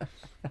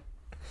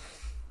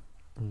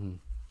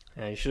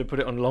 Yeah, you should have put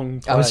it on long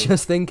play. I was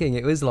just thinking,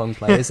 it was long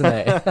play, isn't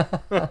it?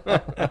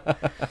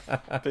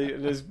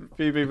 There's a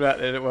few people out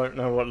there that won't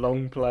know what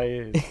long play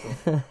is.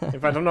 In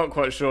fact, I'm not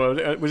quite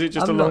sure. Was it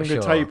just a longer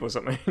tape or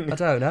something? I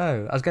don't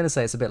know. I was going to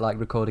say it's a bit like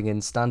recording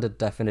in standard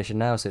definition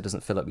now, so it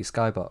doesn't fill up your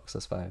skybox, I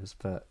suppose.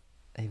 But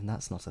even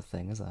that's not a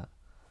thing, is it?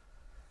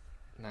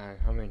 No,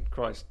 I mean,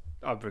 Christ,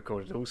 I've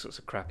recorded all sorts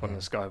of crap on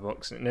the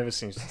skybox, and it never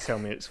seems to tell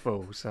me it's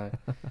full, so...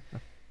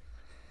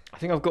 I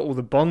think I've got all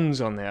the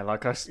bonds on there.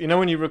 Like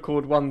when you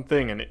record one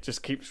thing and it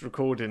just keeps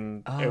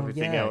recording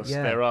everything else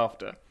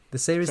thereafter. The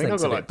series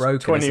link's I've got a bit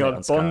broken, 20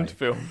 odd Bond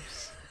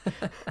films.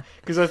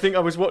 Because I think I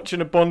was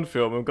watching a Bond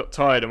film and got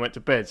tired and went to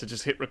bed, so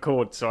just hit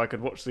record so I could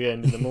watch the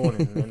end in the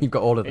morning. And then you've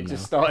got all of them. It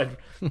just started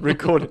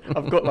recording.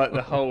 I've got like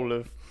the whole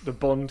of the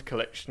Bond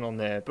collection on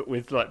there, but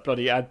with like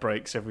bloody ad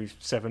breaks every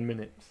 7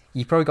 minutes.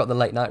 You've probably got the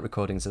late night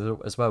recordings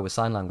as well with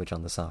sign language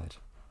on the side.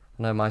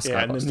 No, my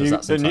Skybox does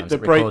that sometimes. The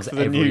it break records for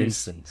the every news.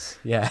 instance.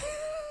 Yeah.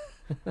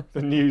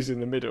 The news in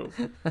the middle.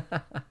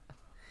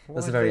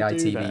 That's a very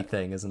ITV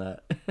thing, isn't it?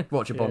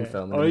 Watch a Bond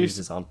film and the news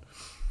is on.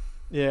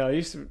 Yeah, I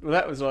used to... Well,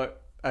 that was like...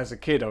 As a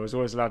kid, I was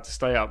always allowed to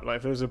stay up. Like,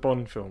 if there was a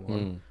Bond film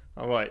on,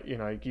 all right,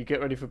 you get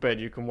ready for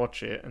bed, you can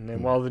watch it, and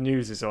then while the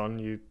news is on,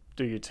 you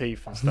do your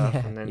teeth and stuff,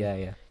 and then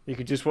you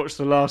could just watch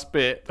the last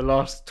bit, the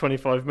last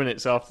 25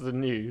 minutes after the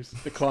news,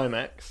 the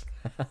climax.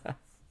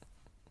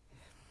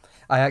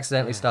 I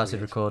accidentally started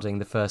recording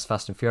the first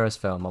Fast and Furious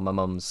film on my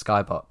mum's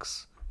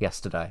Skybox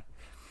yesterday,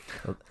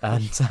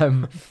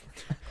 and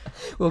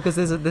well, because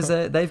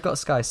they've got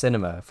Sky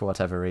Cinema for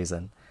whatever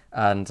reason,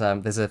 and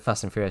there's a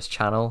Fast and Furious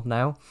channel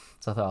now,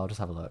 so I thought I'll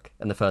just have a look,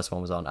 and the first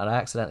one was on, and I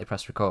accidentally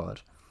pressed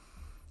record,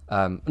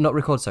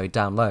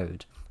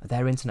 download.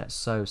 Their internet's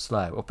so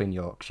slow up in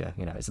Yorkshire,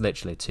 it's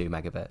literally 2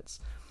 megabits.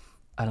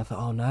 And I thought,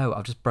 oh no,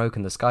 I've just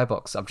broken the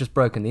Skybox. I've just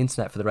broken the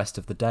internet for the rest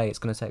of the day. It's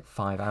going to take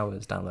 5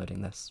 hours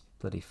downloading this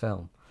bloody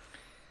film.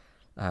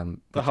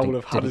 The whole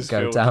of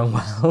Huddersfield didn't go down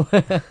well.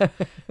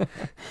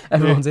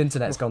 Everyone's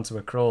internet's gone to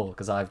a crawl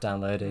because I've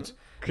downloaded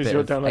a bit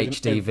of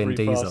HD Vin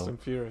Diesel. Fast and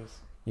Furious.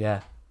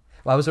 Yeah.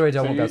 Well, I was worried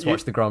I wouldn't be able to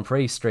watch the Grand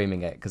Prix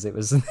streaming it because it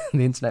was the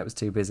internet was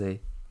too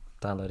busy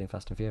downloading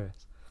Fast and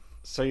Furious.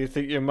 So you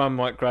think your mum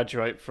might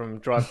graduate from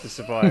Drive to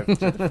Survive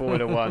to the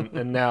Formula One,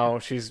 and now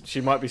she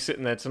might be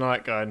sitting there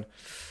tonight going,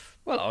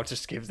 well, I'll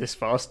just give this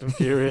Fast and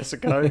Furious a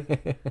go.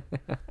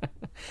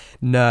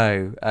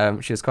 No,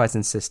 she was quite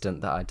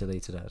insistent that I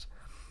deleted it.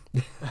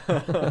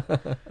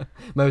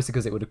 Mostly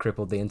because it would have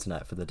crippled the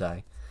internet for the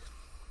day.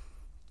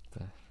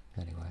 But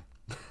anyway.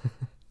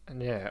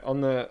 And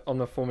on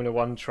the Formula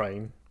One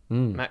train,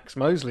 Max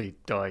Mosley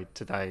died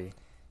today.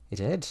 He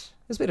did. It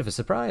was a bit of a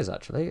surprise,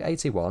 actually.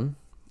 81.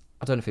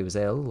 I don't know if he was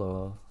ill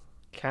or...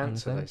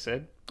 Cancer, anything. they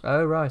said.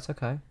 Oh, right,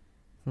 okay.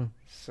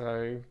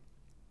 So,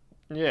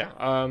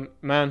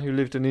 man who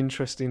lived an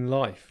interesting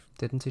life.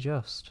 Didn't he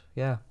just?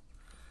 Yeah.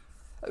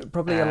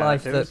 Probably a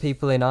life that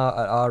people at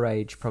our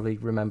age probably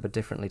remember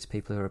differently to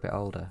people who are a bit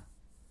older.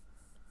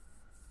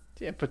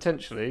 Yeah,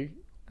 potentially.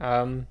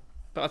 But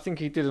I think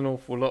he did an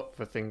awful lot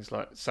for things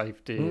like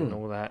safety and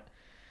all that,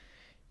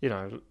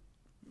 in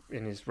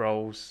his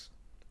roles.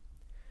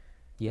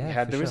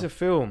 Yeah, there is a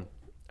film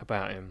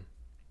about him,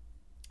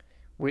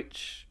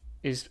 which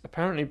is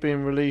apparently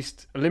being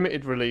released, a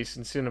limited release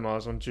in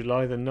cinemas on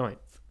July the 9th.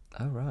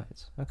 Oh,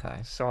 right.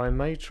 Okay. So I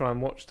may try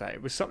and watch that.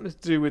 It was something to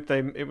do with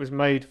it was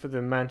made for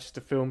the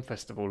Manchester Film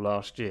Festival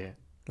last year.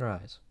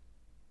 Right.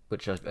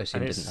 which I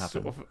assume didn't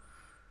happen.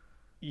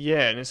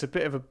 And it's a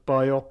bit of a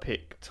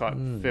biopic type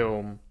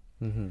film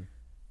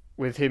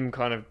with him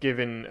kind of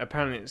giving.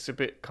 Apparently, it's a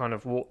bit kind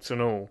of warts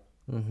and all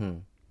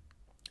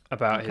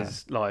about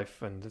his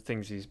life and the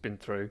things he's been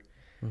through.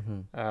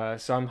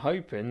 So I'm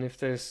hoping if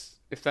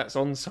that's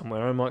on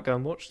somewhere, I might go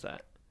and watch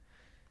that.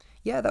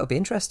 Yeah, that would be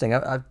interesting.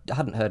 I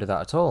hadn't heard of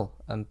that at all.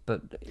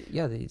 But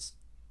yeah, he's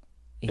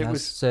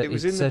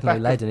certainly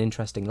led an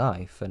interesting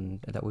life,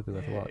 and that would be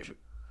worth a watch.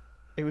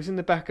 It was in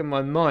the back of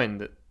my mind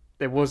that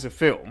there was a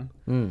film,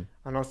 and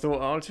I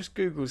thought I'll just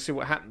Google to see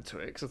what happened to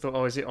it, because I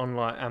thought, is it on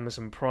like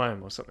Amazon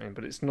Prime or something?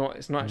 But it's not.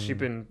 It's not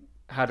actually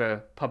had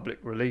a public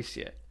release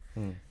yet.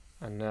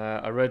 And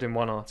I read in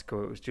one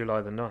article it was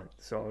July the 9th,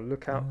 so I'll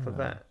look out for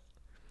that,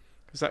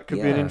 because that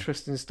could be an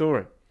interesting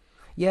story.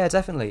 Yeah,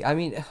 definitely. I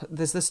mean,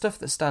 there's the stuff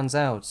that stands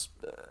out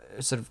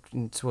sort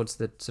of towards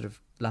the sort of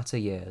latter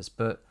years,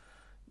 but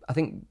I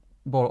think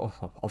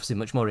obviously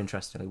much more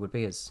interestingly would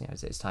be his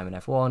time in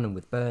F1 and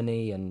with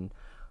Bernie, and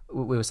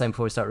we were saying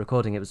before we started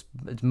recording, it's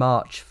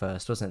March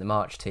first, wasn't it? The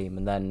March team,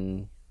 and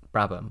then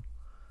Brabham.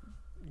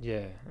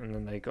 Yeah, and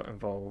then they got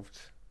involved.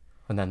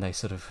 And then they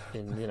sort of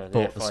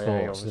bought the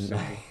sports, didn't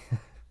they?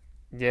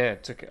 Yeah,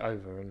 took it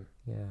over, and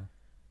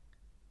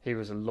he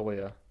was a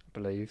lawyer, I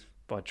believe,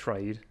 by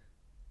trade,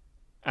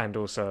 and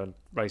also a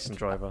racing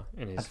driver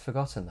in his. I'd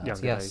forgotten that.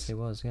 Yes, days. He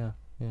was. Yeah.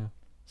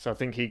 So I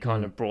think he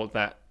kind of brought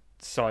that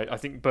side. I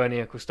think Bernie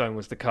Ecclestone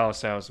was the car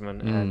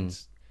salesman, and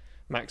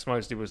Max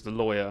Mosley was the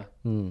lawyer,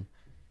 and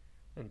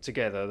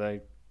together they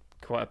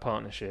quite a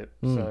partnership.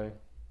 So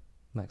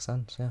makes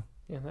sense. Yeah,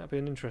 that'd be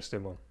an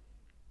interesting one.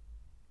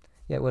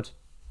 Yeah, it would.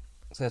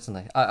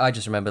 Certainly. I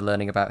just remember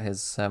learning about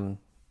his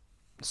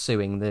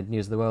suing the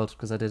News of the World,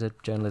 because I did a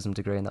journalism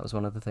degree, and that was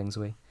one of the things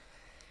we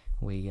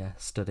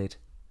studied.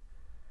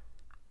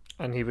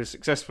 And he was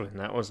successful in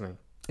that, wasn't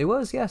he? It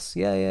was, yes.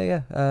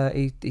 Yeah.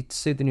 He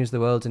sued the News of the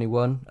World, and he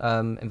won.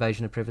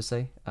 Invasion of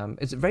privacy.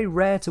 It's very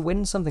rare to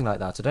win something like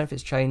that. I don't know if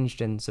it's changed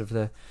in sort of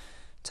the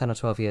 10 or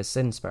 12 years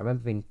since, but I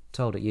remember being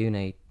told at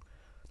uni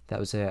that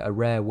was a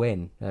rare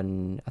win,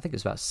 and I think it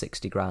was about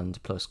 60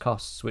 grand plus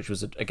costs, which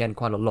was, again,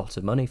 quite a lot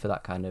of money for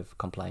that kind of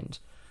complaint.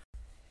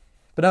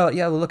 But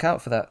we'll look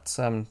out for that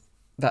sort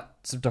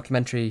of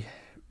documentary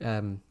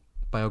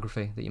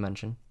biography that you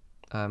mentioned.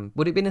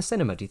 Would it be in a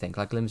cinema, do you think,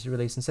 like limited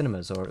release in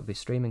cinemas, or it would be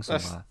streaming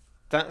somewhere?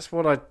 That's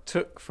what I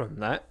took from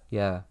that.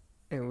 Yeah.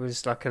 It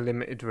was like a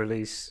limited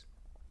release,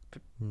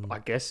 I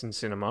guess, in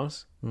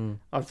cinemas.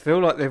 I feel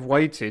like they've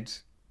waited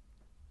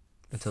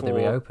until they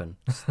reopen.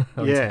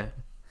 Yeah.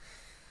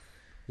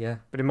 Yeah.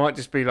 But it might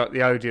just be like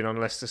the Odeon on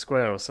Leicester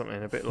Square or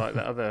something, a bit like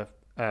that other,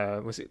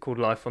 was it called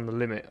Life on the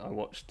Limit I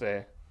watched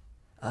there?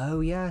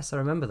 Oh, yes, I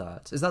remember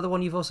that. Is that the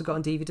one you've also got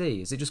on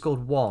DVD? Is it just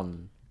called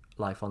One,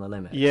 Life on the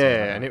Limit?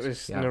 Yeah, and it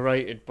was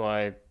narrated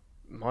by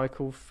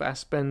Michael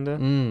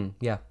Fassbender.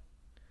 Yeah.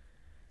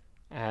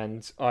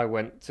 And I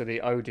went to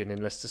the Odeon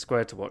in Leicester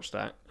Square to watch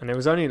that. And there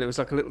was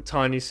like a little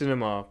tiny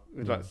cinema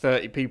with like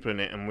 30 people in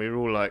it, and we were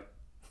all like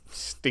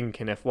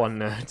stinking F1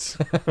 nerds.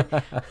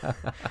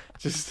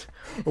 Just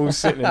all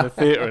sitting in the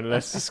theatre in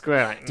Leicester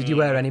Square. Like, did you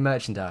wear any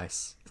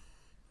merchandise?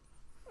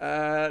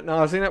 No,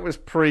 I think that was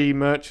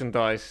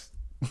pre-merchandise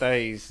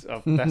days.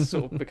 That's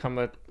sort of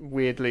become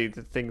weirdly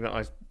the thing that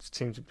I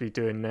seem to be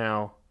doing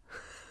now.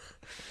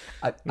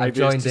 I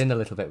joined in a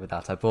little bit with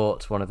that. I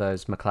bought one of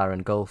those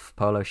McLaren Golf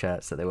polo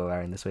shirts that they were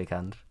wearing this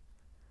weekend.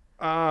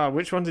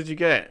 Which one did you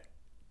get?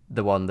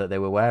 The one that they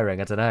were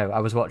wearing. I don't know. I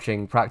was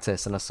watching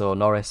practice and I saw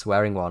Norris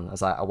wearing one. I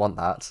was like, I want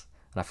that.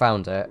 And I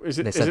found it.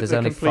 They said there's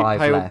only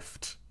 5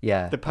 left.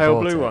 Yeah. The pale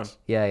blue one?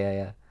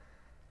 Yeah.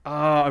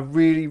 I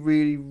really,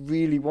 really,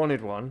 really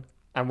wanted one.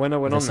 And when I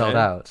went on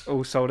there,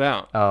 all sold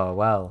out. Oh,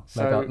 well.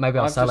 Maybe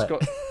I'll sell it.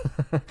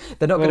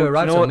 They're not going to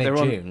arrive till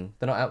mid-June.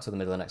 They're not out till the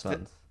middle of next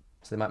month.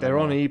 So they're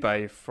on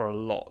eBay for a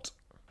lot.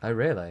 Oh,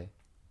 really?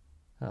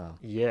 Oh.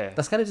 Yeah.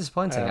 That's kind of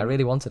disappointing. I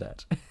really wanted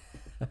it.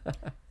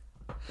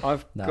 I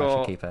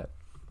should keep it.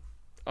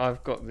 I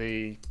bought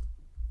the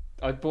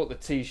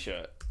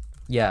T-shirt.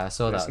 Yeah, I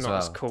saw that as well. It's not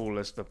as cool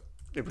as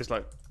it was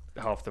like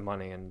half the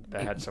money, and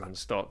they had some in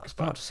stock. I was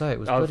about to say, it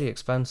was bloody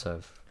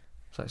expensive.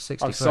 It's like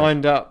 60 I've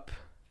signed up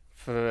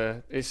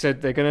for, it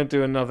said they're going to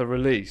do another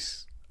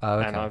release. Oh,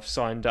 okay. And I've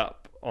signed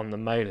up on the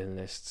mailing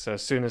list. So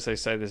as soon as they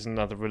say there's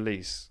another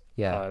release,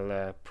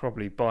 I'll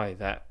probably buy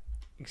that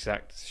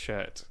exact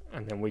shirt,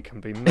 and then we can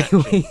be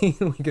matching.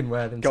 We can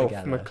wear them Golf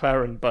together.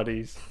 McLaren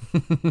buddies.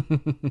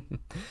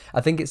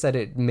 I think it said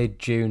it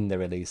mid-June they're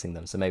releasing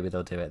them, so maybe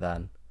they'll do it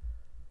then.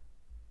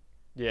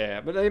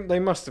 Yeah, but they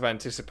must have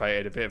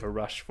anticipated a bit of a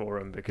rush for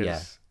them,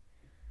 because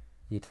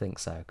you'd think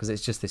so, because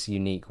it's just this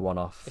unique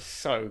one-off. It's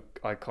so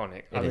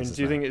iconic.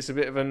 Do you think it's a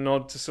bit of a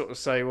nod to sort of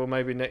say, well,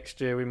 maybe next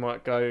year we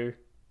might go?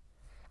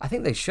 I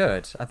think they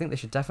should. I think they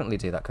should definitely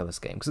do that colour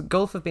scheme, because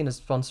Gulf have been a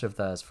sponsor of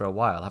theirs for a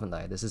while, haven't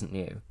they? This isn't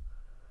new.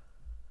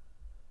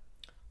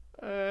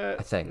 I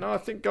think. No, I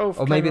think Golf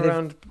came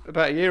around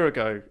about a year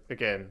ago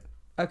again.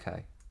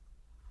 Okay.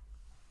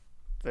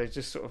 They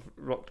just sort of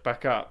rocked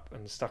back up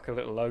and stuck a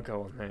little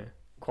logo on there,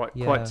 quite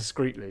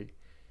discreetly.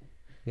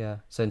 Yeah.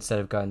 So instead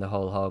of going the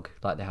whole hog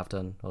like they have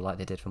done, or like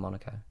they did for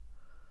Monaco,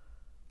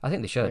 I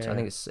think they should. I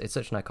think it's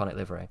such an iconic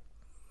livery.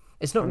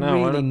 It's not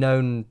really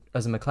known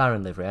as a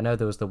McLaren livery. I know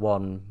there was the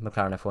one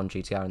McLaren F1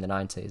 GTR in the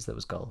 90s that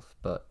was Golf,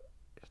 but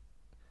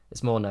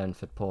it's more known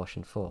for Porsche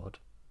and Ford.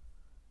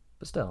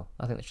 But still,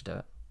 I think they should do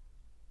it.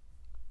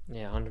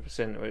 Yeah,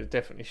 100%. It would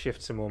definitely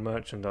shift some more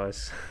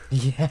merchandise.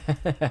 Yeah.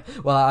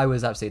 Well, I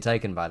was absolutely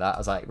taken by that. I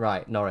was like,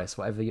 right, Norris,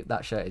 whatever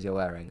that shirt is you're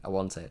wearing, I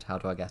want it. How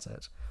do I get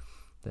it?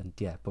 Then,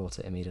 yeah, bought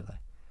it immediately.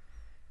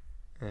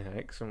 Yeah,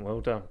 excellent.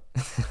 Well done.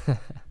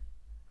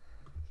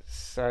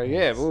 So,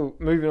 yeah, well,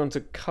 moving on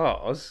to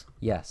cars.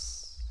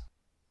 Yes.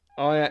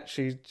 I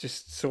actually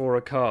just saw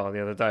a car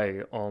the other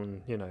day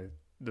on,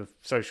 the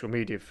social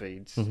media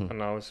feeds. Mm-hmm.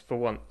 And I was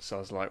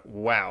like,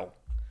 wow.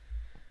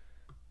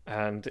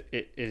 And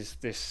it is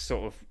this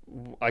sort of,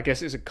 I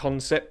guess it's a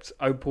concept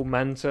Opel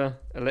Manta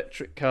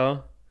electric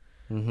car.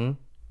 Mm-hmm.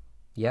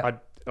 Yeah.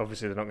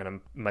 Obviously, they're not going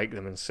to make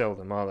them and sell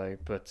them, are they?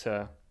 But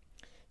so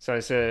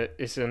it's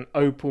an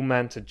Opel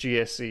Manta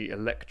GSE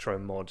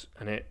Elektromod,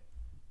 and it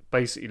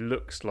basically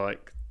looks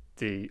like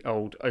the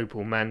old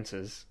Opel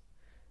Mantas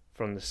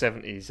from the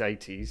 70s,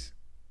 80s.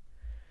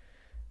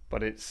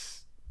 But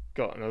it's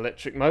got an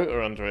electric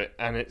motor under it,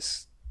 and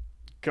it's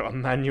got a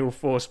manual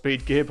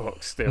 4-speed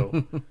gearbox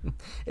still.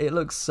 It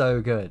looks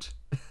so good.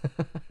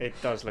 It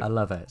does look. I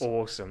love it.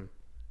 Awesome.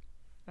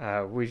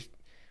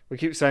 We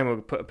keep saying we'll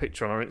put a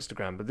picture on our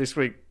Instagram, but this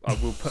week I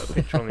will put a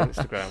picture on the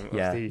Instagram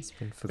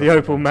of the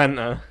Opel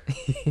Manta.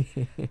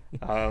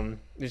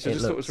 Which I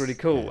just thought was really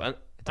cool. Yeah,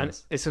 and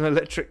it's an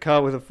electric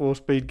car with a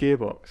 4-speed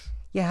gearbox.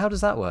 Yeah, how does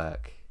that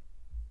work?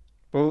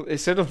 Well, it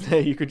said on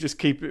there you could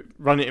just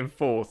run it in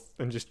fourth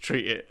and just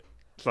treat it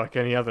like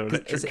any other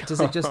electric car. Does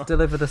it just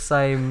deliver the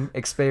same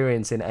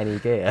experience in any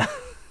gear?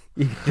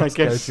 You can just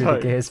go through the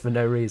gears for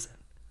no reason.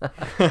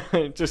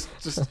 just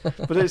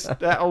but it's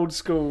that old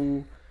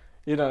school,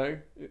 I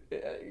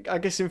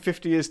guess in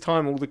 50 years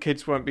time all the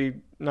kids won't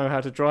know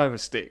how to drive a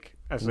stick,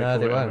 as they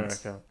call it in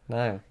America.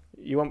 No.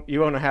 You won't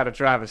know how to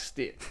drive a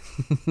stick.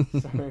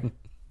 So,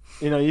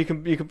 you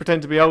can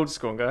pretend to be old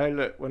school and go, hey,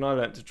 look, when I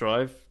learnt to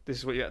drive, this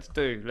is what you had to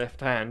do. Left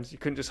hand, you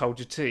couldn't just hold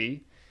your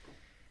T.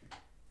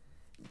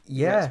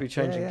 You had to be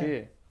changing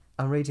gear.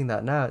 I'm reading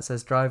that now. It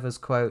says drivers,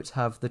 quote,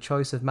 have the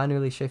choice of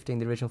manually shifting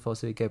the original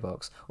 4-speed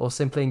gearbox or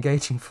simply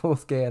engaging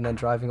fourth gear and then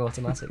driving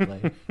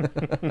automatically.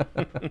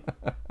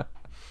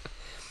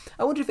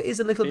 I wonder if it is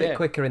a little bit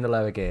quicker in the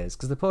lower gears,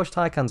 because the Porsche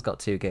Taycan's got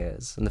 2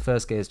 gears and the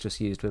first gear is just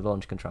used with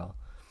launch control.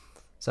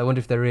 So I wonder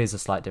if there is a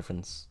slight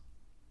difference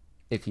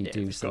if you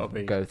do sort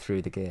of go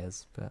through the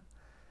gears. But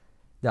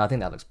yeah, I think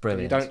that looks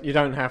brilliant. You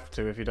don't have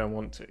to if you don't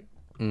want to.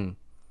 Mm.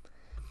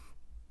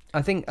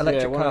 I think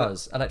electric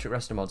cars, electric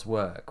resto mods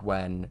work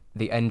when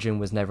the engine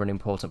was never an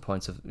important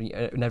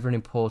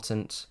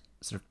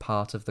sort of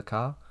part of the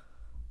car.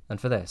 And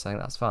for this, I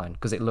think that's fine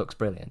because it looks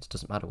brilliant. It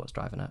doesn't matter what's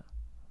driving it.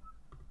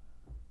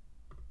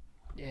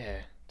 Yeah,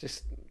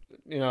 just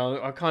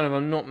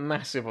I'm not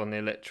massive on the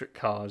electric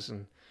cars,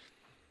 and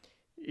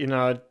in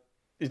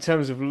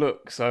terms of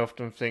looks, I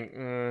often think,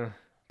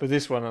 but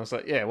this one I was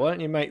like, yeah, why don't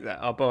you make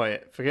that? I'll buy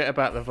it. Forget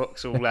about the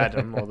Vauxhall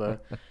Adam or the.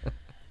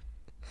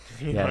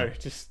 You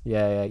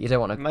don't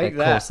want to make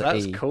that.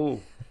 That's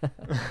cool.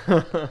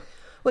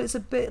 Well, it's a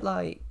bit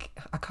like,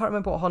 I can't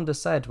remember what Honda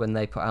said when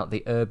they put out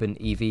the urban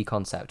EV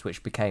concept,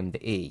 which became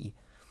the E.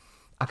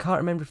 I can't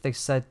remember if they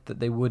said that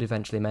they would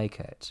eventually make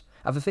it.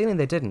 I have a feeling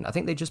they didn't. I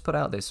think they just put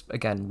out this,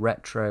 again,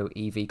 retro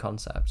EV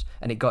concept,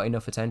 and it got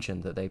enough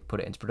attention that they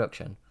put it into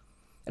production.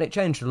 And it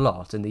changed a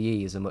lot, and the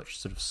E is a much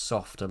sort of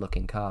softer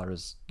looking car,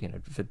 as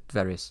for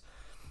various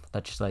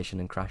legislation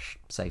and crash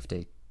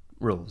safety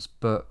rules.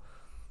 But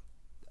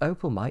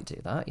Opel might do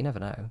that. You never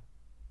know.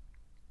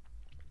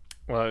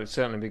 Well, it would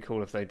certainly be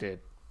cool if they did.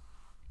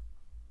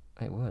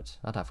 It would.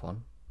 I'd have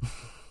one.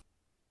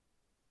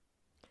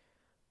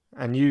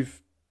 And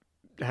we've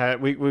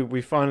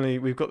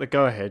got the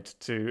go ahead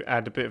to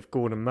add a bit of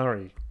Gordon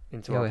Murray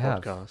into our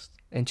podcast.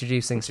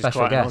 Introducing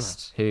special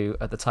guest who,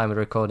 at the time of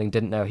recording,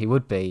 didn't know he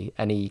would be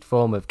any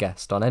form of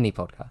guest on any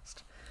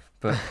podcast.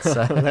 But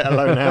let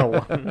alone our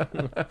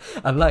one.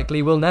 And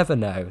likely we'll never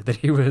know that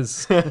he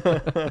was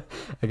a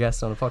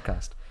guest on a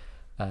podcast.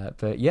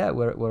 But yeah,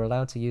 we're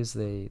allowed to use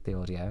the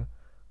audio,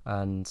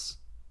 and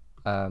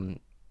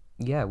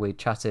we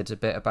chatted a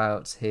bit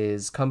about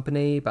his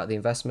company, about the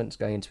investment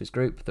going into his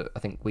group that I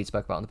think we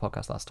spoke about on the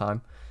podcast last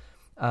time,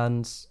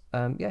 and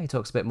he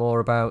talks a bit more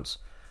about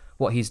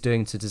what he's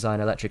doing to design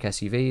electric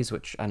SUVs,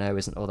 which I know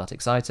isn't all that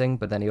exciting,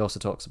 but then he also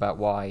talks about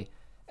why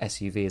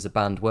SUV is a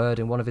banned word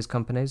in one of his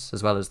companies,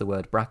 as well as the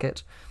word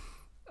bracket.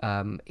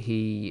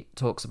 He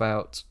talks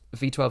about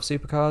V12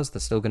 supercars. They're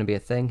still going to be a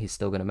thing. He's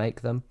still going to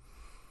make them.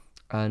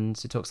 And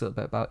he talks a little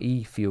bit about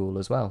eFuel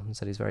as well, and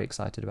said he's very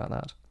excited about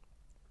that.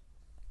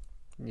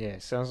 Yeah,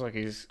 sounds like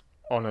he's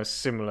on a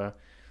similar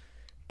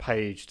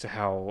page to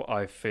how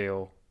I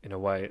feel in a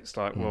way. It's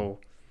like, well,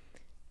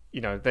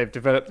 they've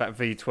developed that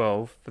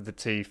V12 for the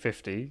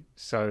T50,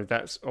 so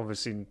that's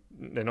obviously,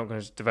 they're not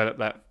going to develop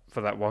that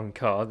for that one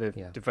car.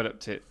 They've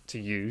developed it to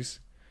use,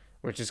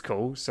 which is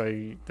cool. So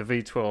the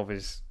V12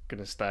 is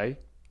going to stay.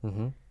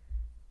 Mm-hmm.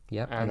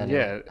 Yep, and then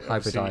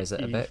hybridise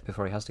it a bit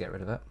before he has to get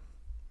rid of it.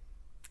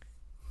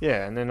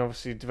 Yeah, and then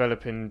obviously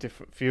developing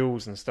different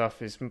fuels and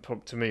stuff is,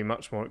 to me,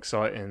 much more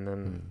exciting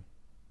than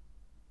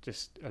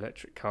just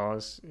electric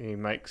cars. He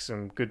makes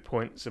some good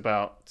points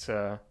about,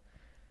 there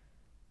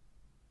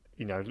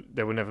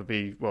will never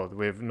be,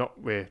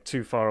 we're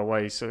too far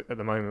away at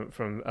the moment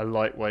from a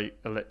lightweight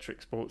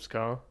electric sports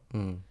car.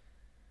 Mm.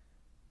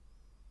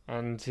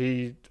 And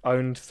he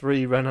owned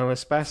 3 Renault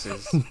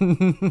Espaces.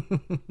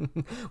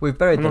 We've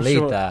buried the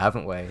lead there,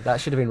 haven't we? That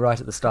should have been right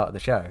at the start of the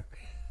show.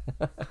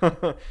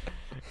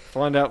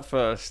 Find out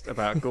first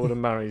about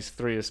Gordon Murray's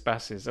 3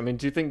 Espaces. I mean,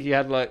 do you think he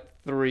had like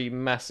 3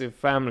 massive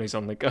families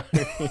on the go?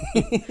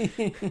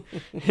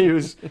 He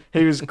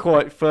was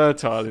quite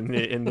fertile in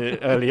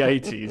the early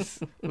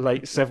 80s,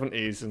 late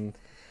 70s, and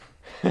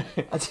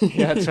he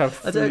had to have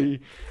 3. I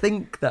don't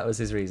think that was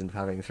his reason for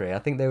having 3. I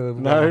think they were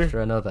one after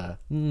another.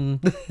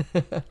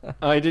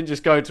 I didn't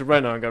just go to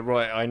Renault and go,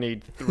 right, I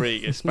need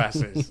 3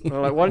 Espaces. And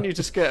I'm like, why don't you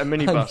just get a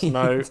minibus?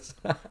 No,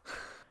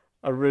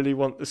 I really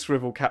want the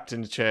swivel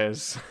captain's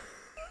chairs.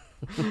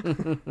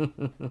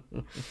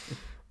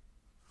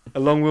 A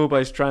long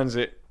wheelbase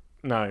Transit,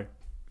 no.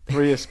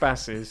 3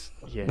 Espaces,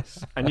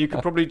 yes. And you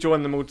could probably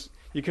join them all.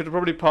 You could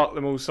probably park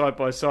them all side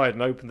by side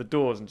and open the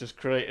doors and just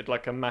created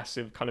like a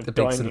massive kind of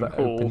dining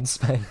hall, open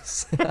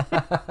space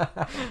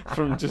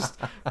from just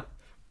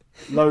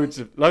loads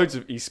of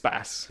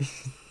Espas.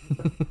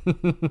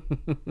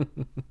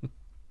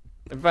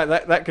 In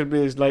fact, that could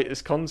be his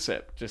latest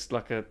concept, just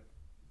like a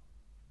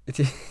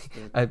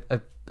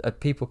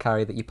people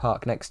carry that you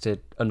park next to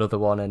another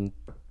one and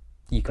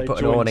you can put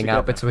an awning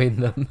out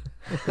between them.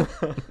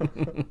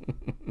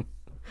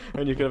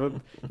 And you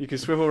could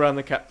swivel around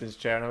the captain's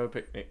chair and have a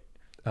picnic.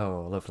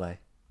 Oh, lovely.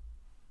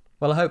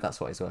 Well, I hope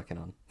that's what he's working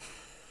on.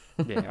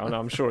 Yeah,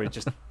 I'm sure he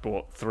just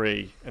bought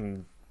 3,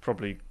 and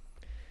probably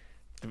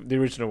the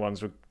original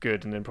ones were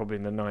good, and then probably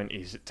in the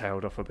 90s it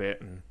tailed off a bit.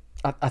 And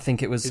I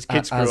think it was his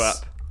kids grew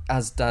up.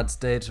 As dads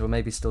did, or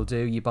maybe still do.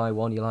 You buy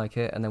one, you like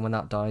it, and then when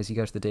that dies, you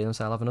go to the dealer and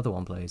say, I'll have another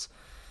one, please.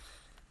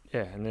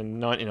 Yeah, and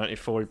then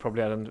 1994 he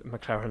probably had a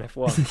McLaren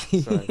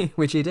F1. So.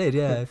 Which he did,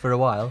 yeah, for a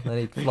while. Then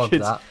he flogged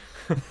that.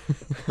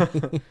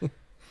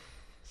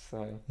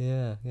 So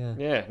yeah.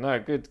 No,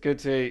 good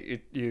to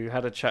you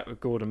had a chat with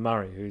Gordon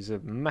Murray, who's a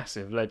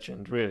massive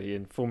legend, really,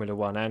 in Formula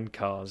One and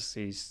cars.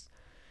 It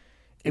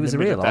was a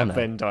real honour. That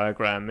Venn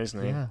diagram,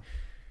 isn't he?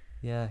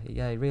 Yeah,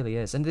 he really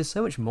is. And there's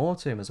so much more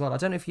to him as well. I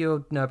don't know if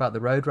you know about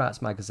the Road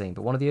Rats magazine,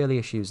 but one of the early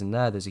issues in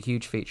there's a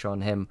huge feature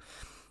on him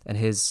and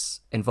his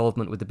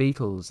involvement with the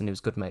Beatles, and he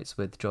was good mates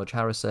with George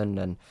Harrison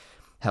and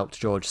helped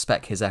George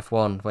spec his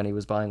F1 when he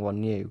was buying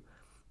one new.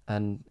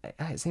 And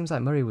it seems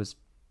like Murray was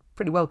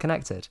pretty well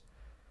connected.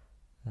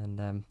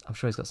 And I'm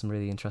sure he's got some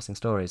really interesting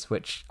stories,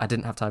 which I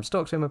didn't have time to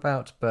talk to him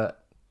about,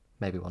 but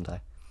maybe one day.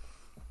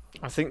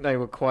 I think they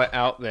were quite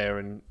out there,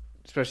 and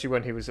especially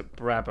when he was at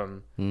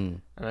Brabham.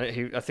 And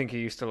I think he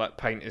used to like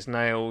paint his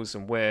nails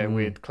and wear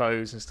weird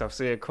clothes and stuff.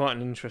 So yeah, quite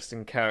an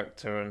interesting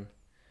character. And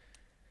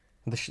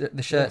the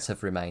shirts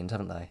have remained,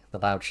 haven't they? The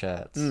loud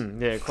shirts.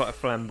 Yeah, quite a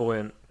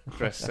flamboyant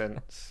dress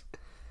sense.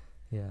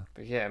 Yeah.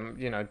 But yeah,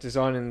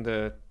 designing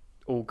the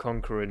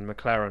all-conquering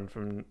McLaren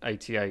from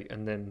 '88,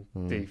 and then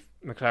the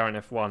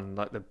McLaren F1,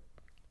 like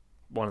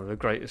one of the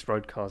greatest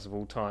road cars of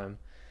all time.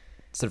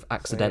 Sort of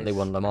accidentally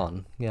won Le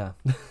Mans, yeah.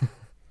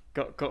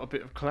 got a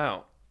bit of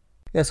clout.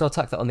 Yeah, so I'll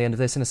tack that on the end of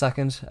this in a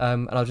second,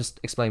 and I'll just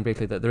explain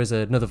briefly that there is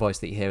another voice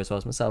that you hear as well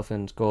as myself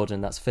and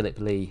Gordon. That's Philip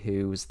Lee,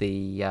 who's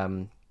the, I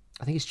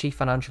think he's Chief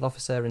Financial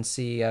Officer and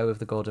CEO of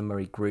the Gordon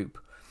Murray Group.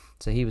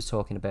 So he was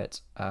talking a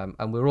bit,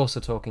 and we were also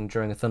talking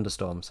during a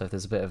thunderstorm, so if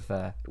there's a bit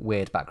of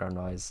weird background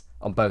noise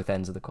on both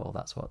ends of the call,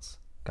 that's what's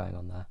going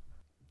on there.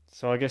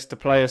 So I guess to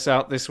play us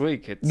out this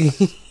week,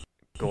 it's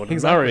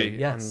Gordon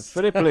Murray and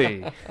Philip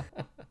Lee.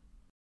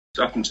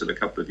 Up until a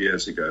couple of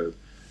years ago,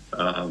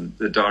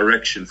 the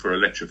direction for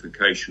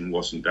electrification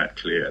wasn't that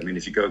clear. I mean,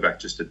 if you go back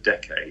just a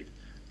decade,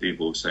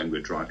 people were saying we're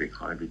driving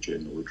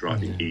hydrogen or we're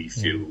driving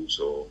e-fuels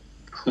or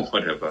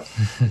whatever.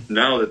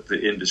 Now that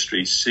the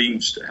industry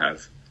seems to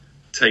have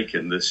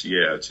taken this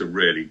year to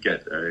really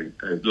get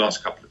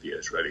last couple of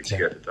years really to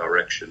get a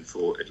direction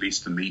for at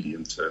least the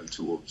medium term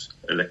towards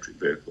electric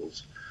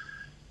vehicles,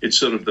 it's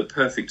sort of the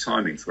perfect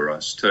timing for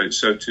us. So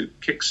to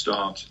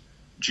kickstart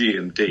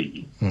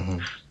GMD,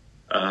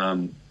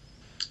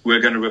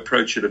 we're going to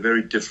approach it a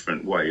very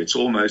different way. It's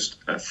almost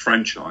a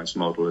franchise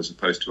model as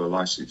opposed to a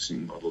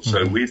licensing model.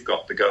 So we've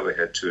got the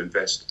go-ahead to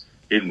invest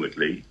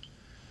inwardly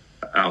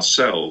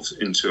ourselves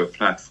into a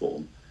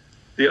platform.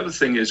 The other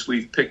thing is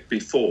we've picked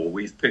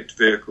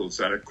vehicles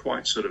that are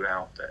quite sort of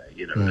out there,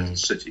 little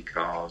city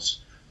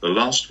cars. The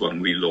last one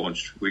we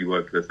launched, we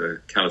worked with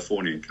a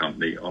Californian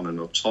company on an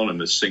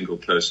autonomous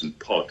single-person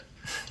pod,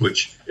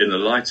 which in the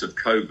light of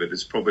COVID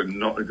is probably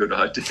not a good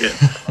idea.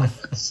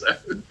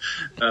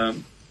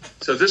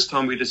 So this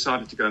time we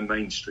decided to go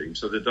mainstream.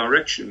 So the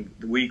direction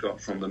we got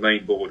from the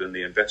main board and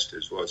the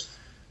investors was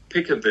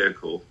pick a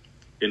vehicle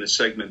in a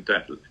segment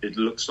that it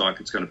looks like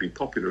it's going to be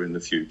popular in the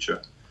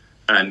future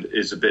and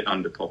is a bit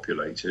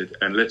underpopulated,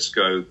 and let's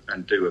go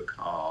and do a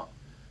car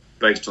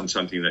based on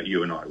something that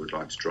you and I would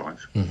like to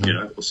drive,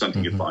 or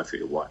something you'd buy for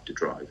your wife to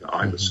drive.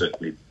 I would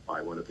certainly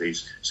buy one of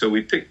these. So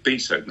we picked B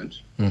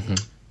segment,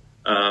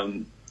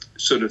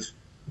 sort of,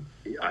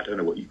 I don't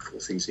know what you call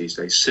things these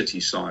days,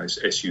 city-size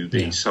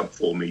SUV, sub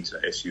 4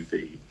 meter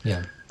SUV.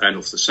 Yeah. And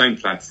off the same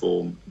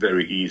platform,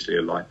 very easily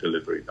a light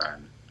delivery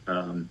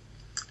van.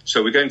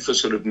 So we're going for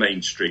sort of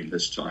mainstream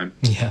this time,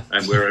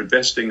 and we're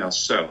investing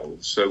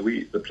ourselves. So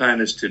the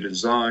plan is to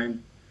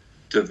design,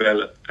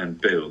 develop and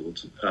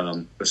build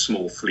a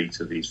small fleet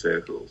of these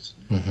vehicles.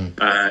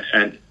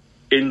 And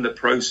in the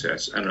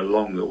process and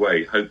along the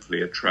way,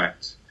 hopefully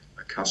attract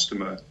a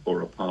customer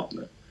or a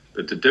partner.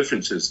 But the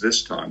difference is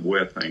this time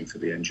we're paying for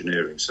the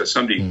engineering. So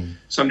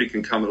somebody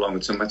can come along.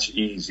 It's a much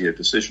easier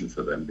decision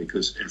for them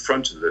because in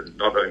front of them,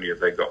 not only have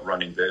they got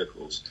running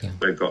vehicles,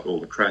 they've got all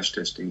the crash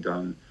testing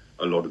done,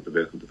 a lot of the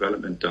vehicle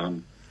development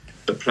done,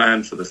 the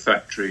plan for the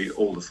factory,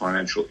 all the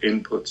financial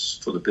inputs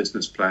for the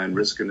business plan,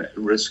 risk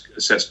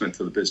assessment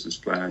for the business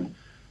plan,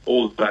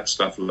 all that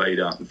stuff laid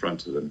out in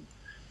front of them.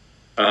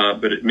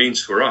 But it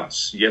means for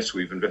us, yes,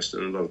 we've invested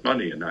a lot of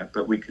money in that,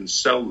 but we can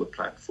sell the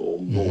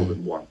platform more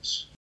than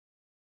once.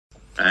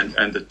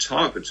 And the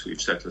targets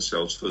we've set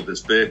ourselves for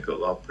this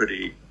vehicle are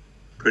pretty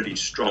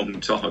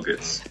strong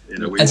targets.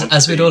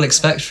 As we'd all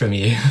expect from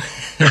you.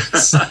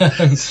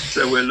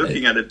 So we're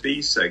looking at a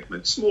B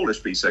segment, smallish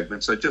B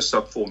segment, so just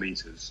sub 4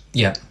 meters.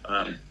 4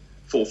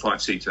 or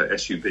 5 seater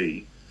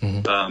SUV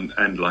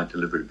and light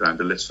delivery van,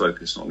 but let's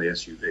focus on the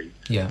SUV.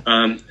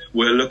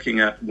 We're looking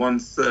at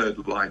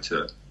 1/3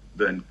 lighter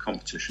than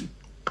competition.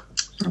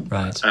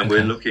 And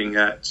we're looking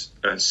at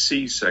a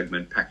C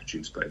segment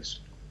packaging space.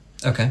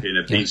 In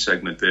a B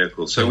segment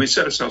vehicle. So we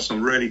set ourselves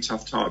some really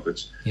tough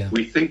targets.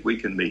 We think we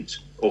can meet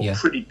or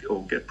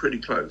get pretty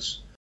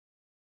close.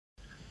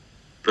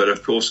 But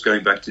of course,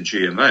 going back to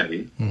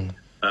GMA,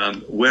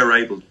 we're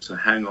able to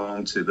hang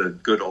on to the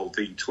good old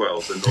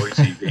V12, the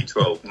noisy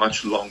V12,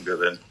 much longer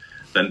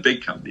than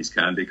big companies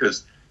can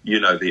because,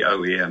 the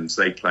OEMs,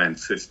 they plan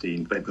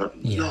 15, they've got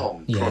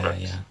long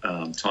product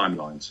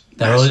timelines.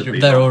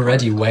 They're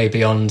already way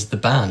beyond the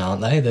ban, aren't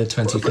they? The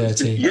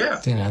 2030.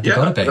 They've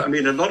got to be. But, I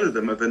mean, a lot of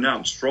them have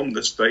announced from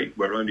this date,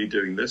 we're only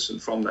doing this,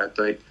 and from that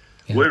date,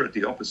 we're at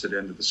the opposite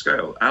end of the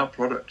scale. Our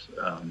product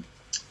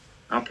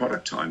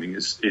timing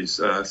is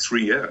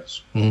 3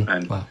 years.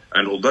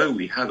 And although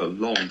we have a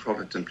long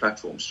product and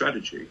platform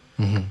strategy,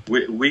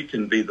 we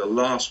can be the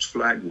last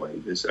flag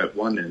wavers at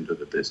one end of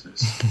the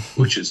business,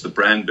 which is the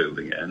brand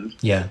building end.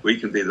 We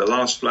can be the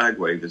last flag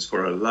wavers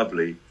for a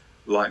lovely,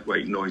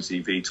 lightweight,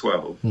 noisy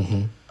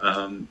V12.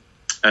 And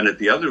at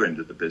the other end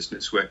of the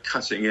business, we're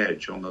cutting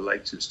edge on the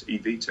latest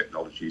EV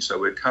technology. So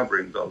we're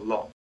covering the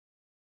lot.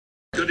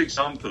 A good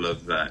example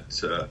of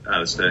that,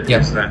 Alistair,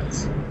 is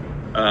that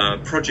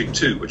Project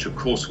 2, which of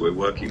course we're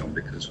working on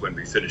because when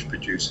we finish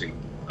producing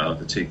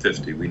the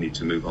T50, we need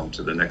to move on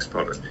to the next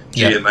product.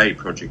 GMA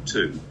Project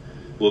 2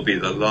 will be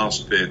the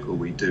last vehicle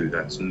we do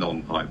that's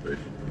non-hybrid.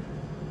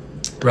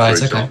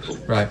 Right, okay.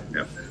 Right.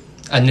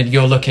 And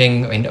you're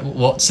looking,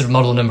 what sort of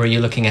model number are you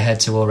looking ahead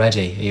to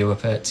already? Are you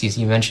up at,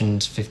 you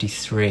mentioned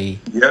 53.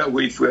 Yeah,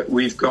 we're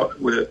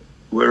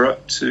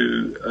up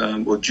to,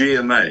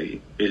 GMA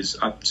is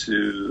up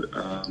to,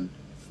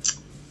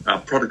 our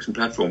product and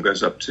platform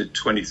goes up to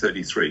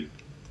 2033.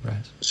 Right.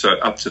 So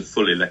up to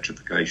full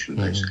electrification,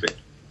 basically.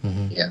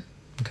 Okay.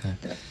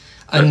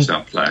 That's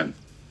our plan.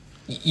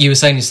 You were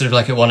saying sort of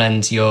like at one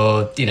end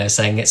you're,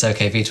 saying it's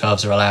okay,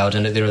 V12s are allowed,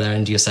 and at the other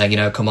end you're saying,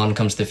 come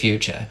to the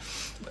future.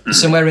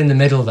 Somewhere in the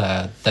middle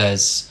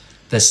there's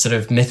this sort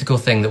of mythical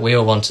thing that we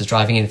all want as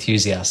driving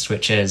enthusiasts,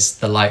 which is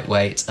the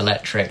lightweight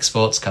electric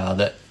sports car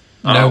that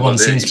no one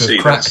seems to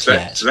have cracked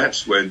yet.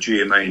 That's where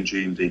GMA and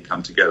GMD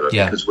come together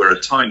because we're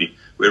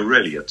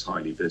really a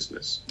tiny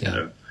business,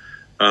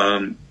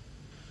 and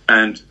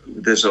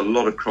there's a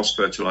lot of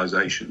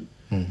cross-fertilization.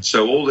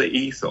 So all the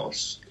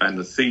ethos and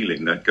the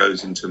feeling that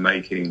goes into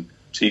making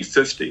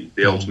T50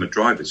 the ultimate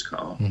driver's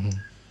car,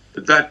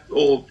 that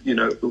all,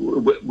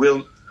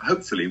 we'll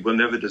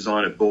never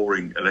design a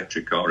boring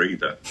electric car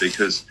either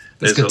because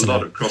there's a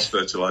lot of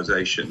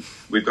cross-fertilization.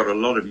 We've got a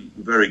lot of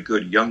very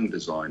good young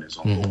designers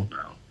on board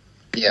now.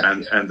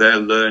 And they're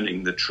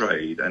learning the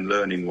trade and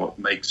learning what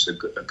makes a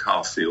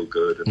car feel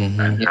good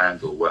and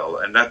handle well.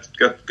 And that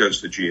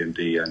goes for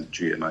GMD and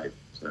GMA.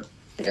 So.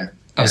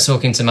 I was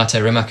talking to Mate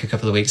Rimac a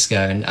couple of weeks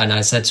ago and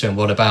I said to him,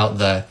 what about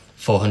the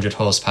 400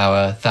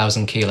 horsepower,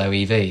 1,000 kilo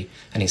EV?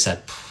 And he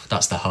said,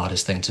 that's the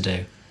hardest thing to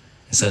do.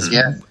 He says,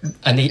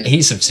 and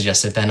he sort of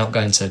suggested they're not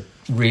going to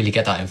really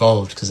get that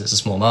involved because it's a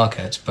small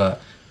market,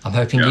 but I'm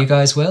hoping you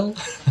guys will.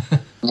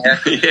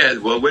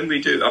 Well, when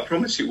we do, I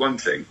promise you one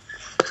thing.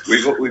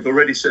 We've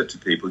already said to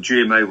people,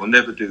 GMA will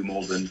never do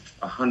more than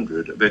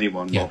 100 of any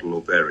one model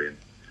or variant,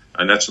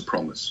 and that's a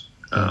promise.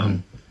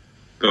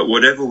 But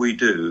whatever we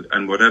do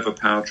and whatever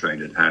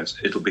powertrain it has,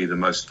 it'll be the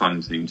most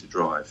fun thing to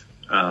drive.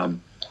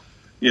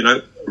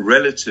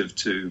 Relative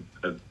to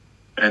an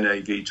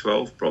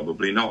NAV12,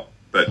 probably not.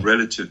 But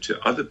relative to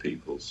other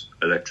people's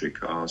electric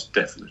cars,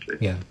 definitely.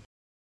 Yeah.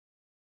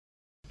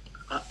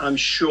 I'm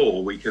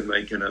sure we can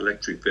make an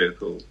electric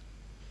vehicle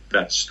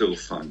that's still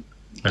fun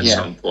at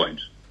some point.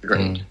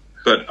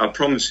 But I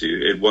promise you,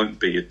 it won't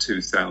be a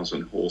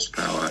 2,000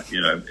 horsepower,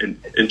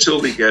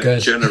 until we get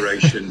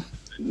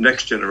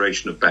next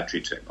generation of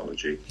battery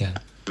technology. Yeah.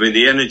 I mean,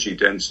 the energy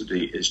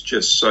density is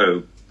just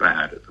so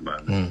bad at the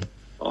moment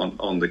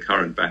on the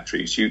current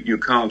batteries. You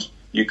can't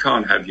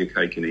have your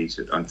cake and eat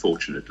it,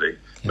 unfortunately,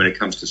 when it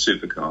comes to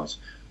supercars.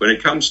 When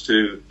it comes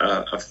to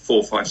a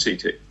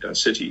 4-5-seater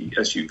city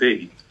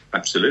SUV,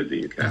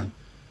 absolutely you can.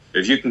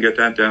 If you can get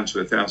that down to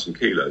 1,000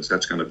 kilos,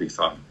 that's going to be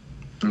fun.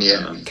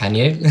 Yeah. Can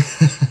you?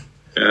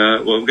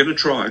 Well, I'm going to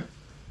try.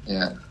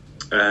 Yeah.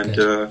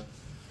 And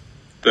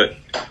but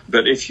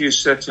if you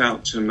set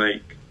out to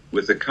make,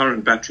 with the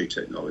current battery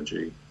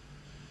technology,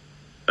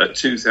 a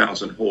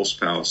 2,000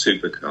 horsepower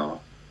supercar,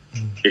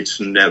 it's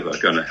never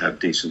going to have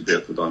decent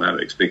vehicle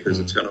dynamics because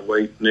it's going to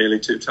weigh nearly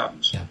 2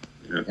 tons. Yeah.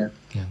 And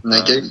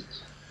they do.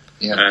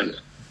 Yeah. And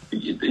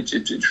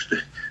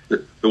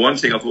the one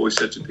thing I've always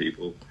said to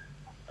people,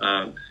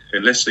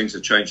 unless things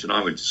have changed and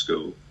I went to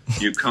school,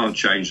 you can't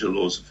change the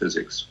laws of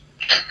physics.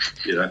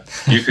 You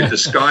can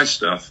disguise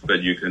stuff,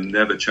 but you can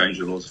never change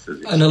the laws of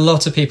physics. And a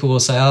lot of people will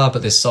say,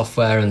 but there's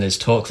software and there's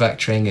torque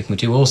vectoring, it can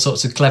do all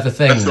sorts of clever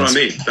things. That's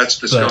what I mean. That's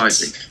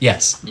disguising. But,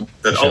 yes.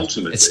 But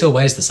ultimately, it still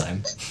weighs the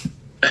same.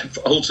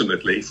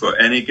 Ultimately, for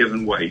any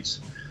given weight,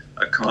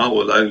 a car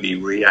will only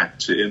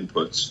react to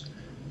inputs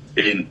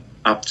in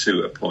up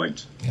to a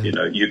point.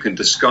 Yeah. You can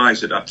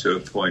disguise it up to a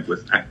point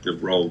with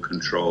active roll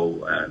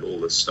control and all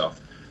this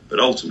stuff. But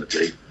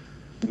ultimately,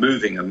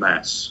 moving a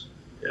mass,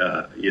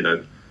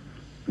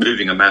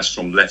 moving a mass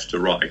from left to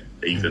right,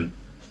 even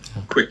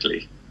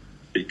quickly,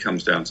 it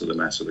comes down to the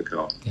mass of the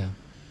car. Yeah.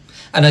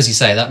 And as you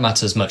say, that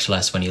matters much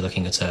less when you're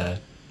looking at a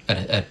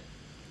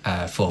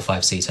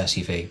 4-5-seat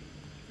SUV,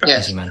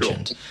 as you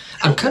mentioned. Sure.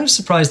 I'm kind of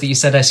surprised that you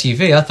said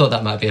SUV. I thought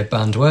that might be a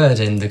banned word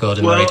in the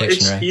Gordon Murray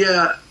dictionary.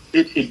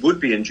 It would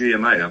be in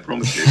GMA, I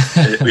promise you.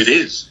 It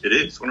is.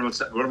 What am I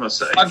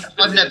saying?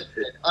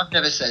 I've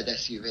never said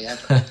SUV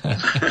ever.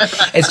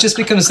 It's just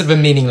become sort of a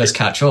meaningless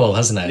catch-all,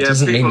 hasn't it? It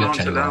doesn't mean much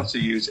anymore. People aren't allowed to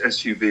use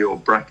SUV or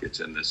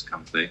bracket in this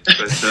company.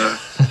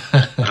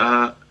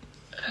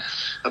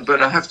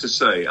 But I have to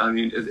say, I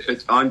mean,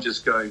 I'm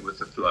just going with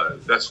the flow.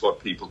 That's what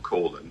people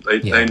call them.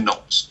 They're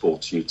not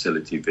sports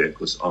utility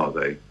vehicles, are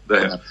they?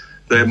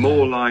 They're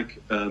more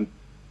like...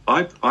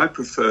 I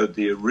preferred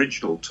the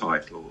original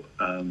title.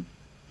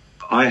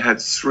 I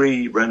had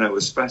 3 Renault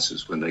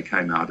Espaces when they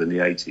came out in the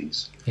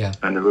 80s. Yeah.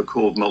 And they were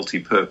called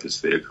multi-purpose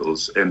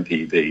vehicles,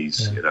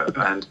 MPVs,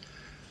 and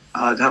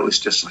that was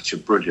just such a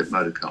brilliant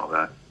motor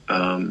car,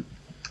 that.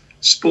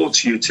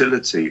 Sports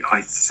utility,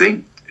 I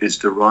think, is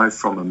derived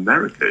from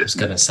America. I was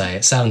going to say,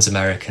 it sounds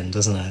American,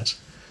 doesn't it?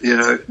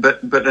 But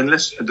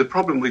unless... The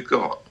problem we've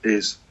got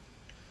is...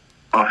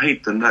 I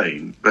hate the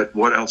name, but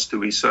what else do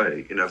we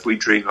say? If we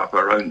dream up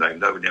our own name,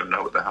 nobody will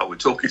know what the hell we're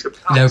talking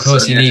about. No, of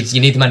course, you need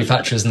the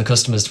manufacturers and the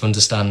customers to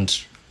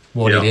understand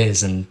what it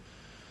is, and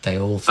they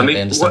all think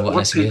they understand what an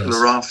SUV is. What people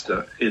are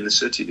after in the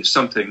city is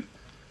something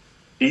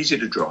easy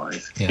to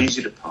drive,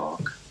 easy to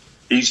park,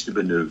 easy to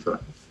manoeuvre,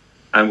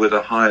 and with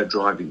a higher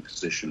driving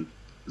position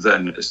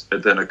than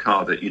a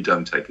car that you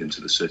don't take into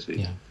the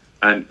city. Yeah.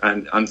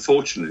 And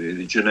unfortunately,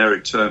 the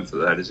generic term for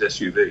that is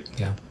SUV.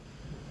 Yeah.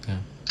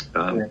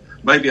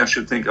 Maybe I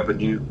should think of a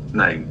new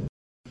name.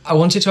 I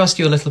wanted to ask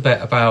you a little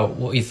bit about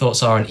what your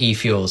thoughts are on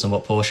e-fuels and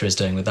what Porsche is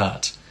doing with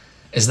that.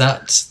 Is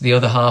that the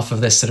other half of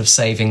this sort of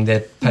saving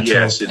the petrol engine?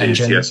 Yes, it is.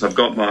 Yes, I've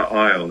got my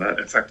eye on that.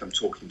 In fact, I'm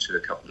talking to a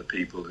couple of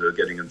people who are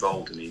getting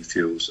involved in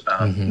e-fuels,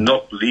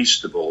 not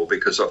least of all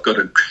because I've got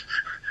a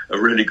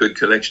really good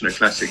collection of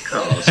classic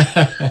cars.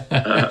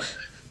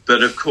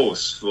 But of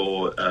course,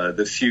 for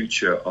the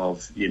future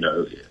of,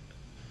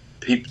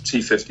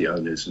 T50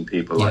 owners and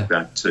people like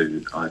that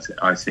too,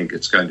 I think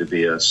it's going to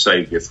be a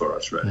saviour for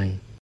us, really.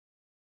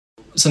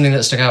 Something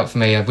that stuck out for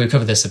me, we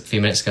covered this a few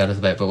minutes ago a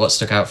little bit, but what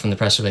stuck out from the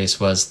press release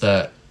was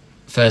that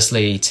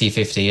firstly,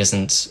 T50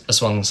 isn't a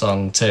swan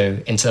song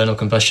to internal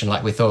combustion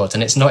like we thought,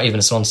 and it's not even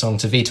a swan song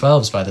to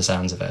V12s by the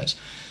sounds of it.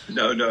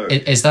 No.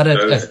 Is that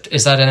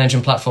is that an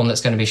engine platform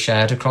that's going to be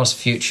shared across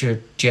future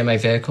GMA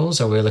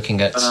vehicles, or we're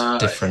looking at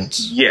different?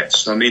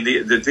 Yes, I mean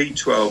the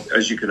V12,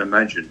 as you can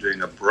imagine,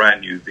 doing a brand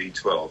new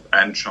V12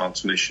 and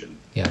transmission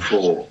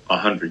for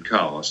 100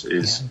 cars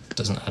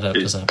doesn't add up,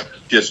 does it?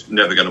 Just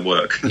never going to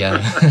work.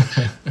 Yeah.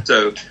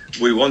 So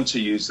we want to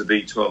use the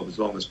V12 as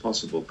long as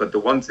possible, but the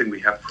one thing we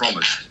have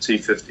promised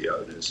T50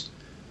 owners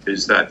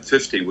is that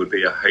 50 would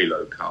be a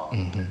halo car,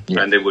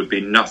 and there would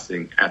be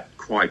nothing at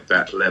quite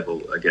that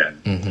level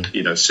again.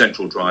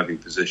 Central driving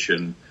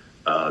position,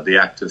 the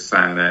active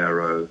fan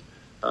aero,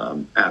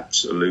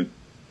 absolute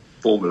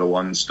Formula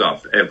One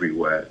stuff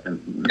everywhere,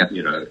 and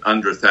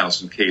under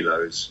 1,000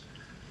 kilos.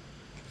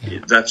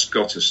 That's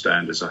got to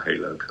stand as a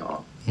halo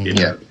car.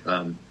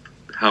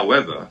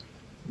 However,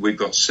 we've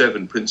got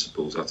 7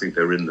 principles. I think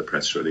they're in the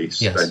press release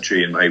that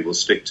GMA will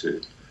stick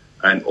to,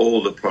 and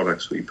all the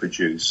products we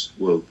produce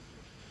will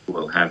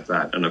will have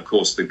that. And of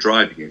course, the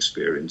driving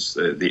experience,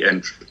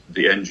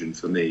 the engine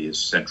for me is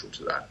central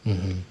to that.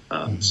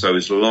 So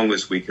as long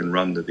as we can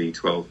run the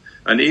V12,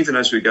 and even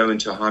as we go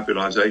into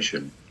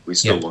hybridization, we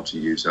still want to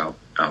use our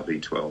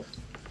V12.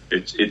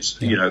 It's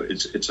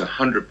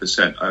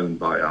 100% owned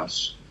by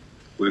us.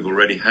 We've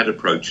already had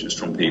approaches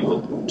from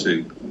people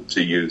to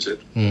use it,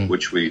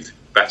 which we've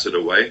battered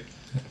away.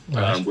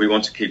 Right. We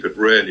want to keep it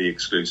really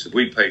exclusive.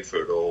 We paid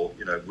for it all.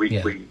 We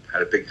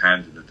had a big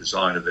hand in the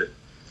design of it.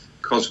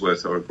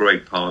 Cosworth are a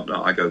great partner.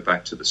 I go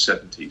back to the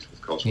 70s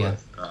with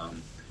Cosworth.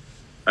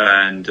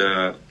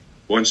 And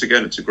once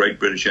again, it's a great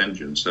British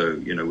engine. So,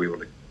 we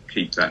want to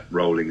keep that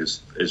rolling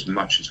as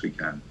much as we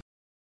can.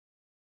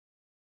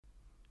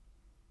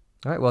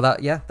 All right. Well,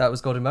 that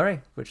was Gordon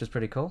Murray, which was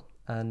pretty cool.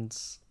 And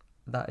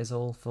that is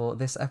all for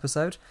this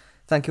episode.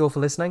 Thank you all for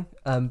listening.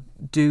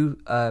 Do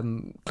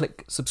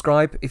click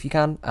subscribe if you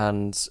can,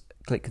 and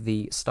click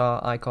the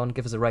star icon.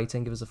 Give us a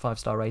rating. Give us a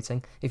 5-star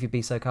rating if you'd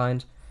be so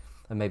kind,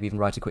 and maybe even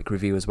write a quick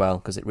review as well,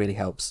 because it really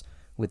helps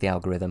with the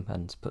algorithm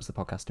and puts the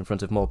podcast in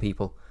front of more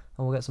people,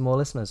 and we'll get some more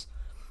listeners.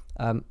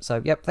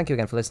 Thank you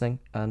again for listening,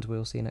 and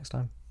we'll see you next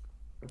time.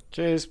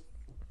 Cheers.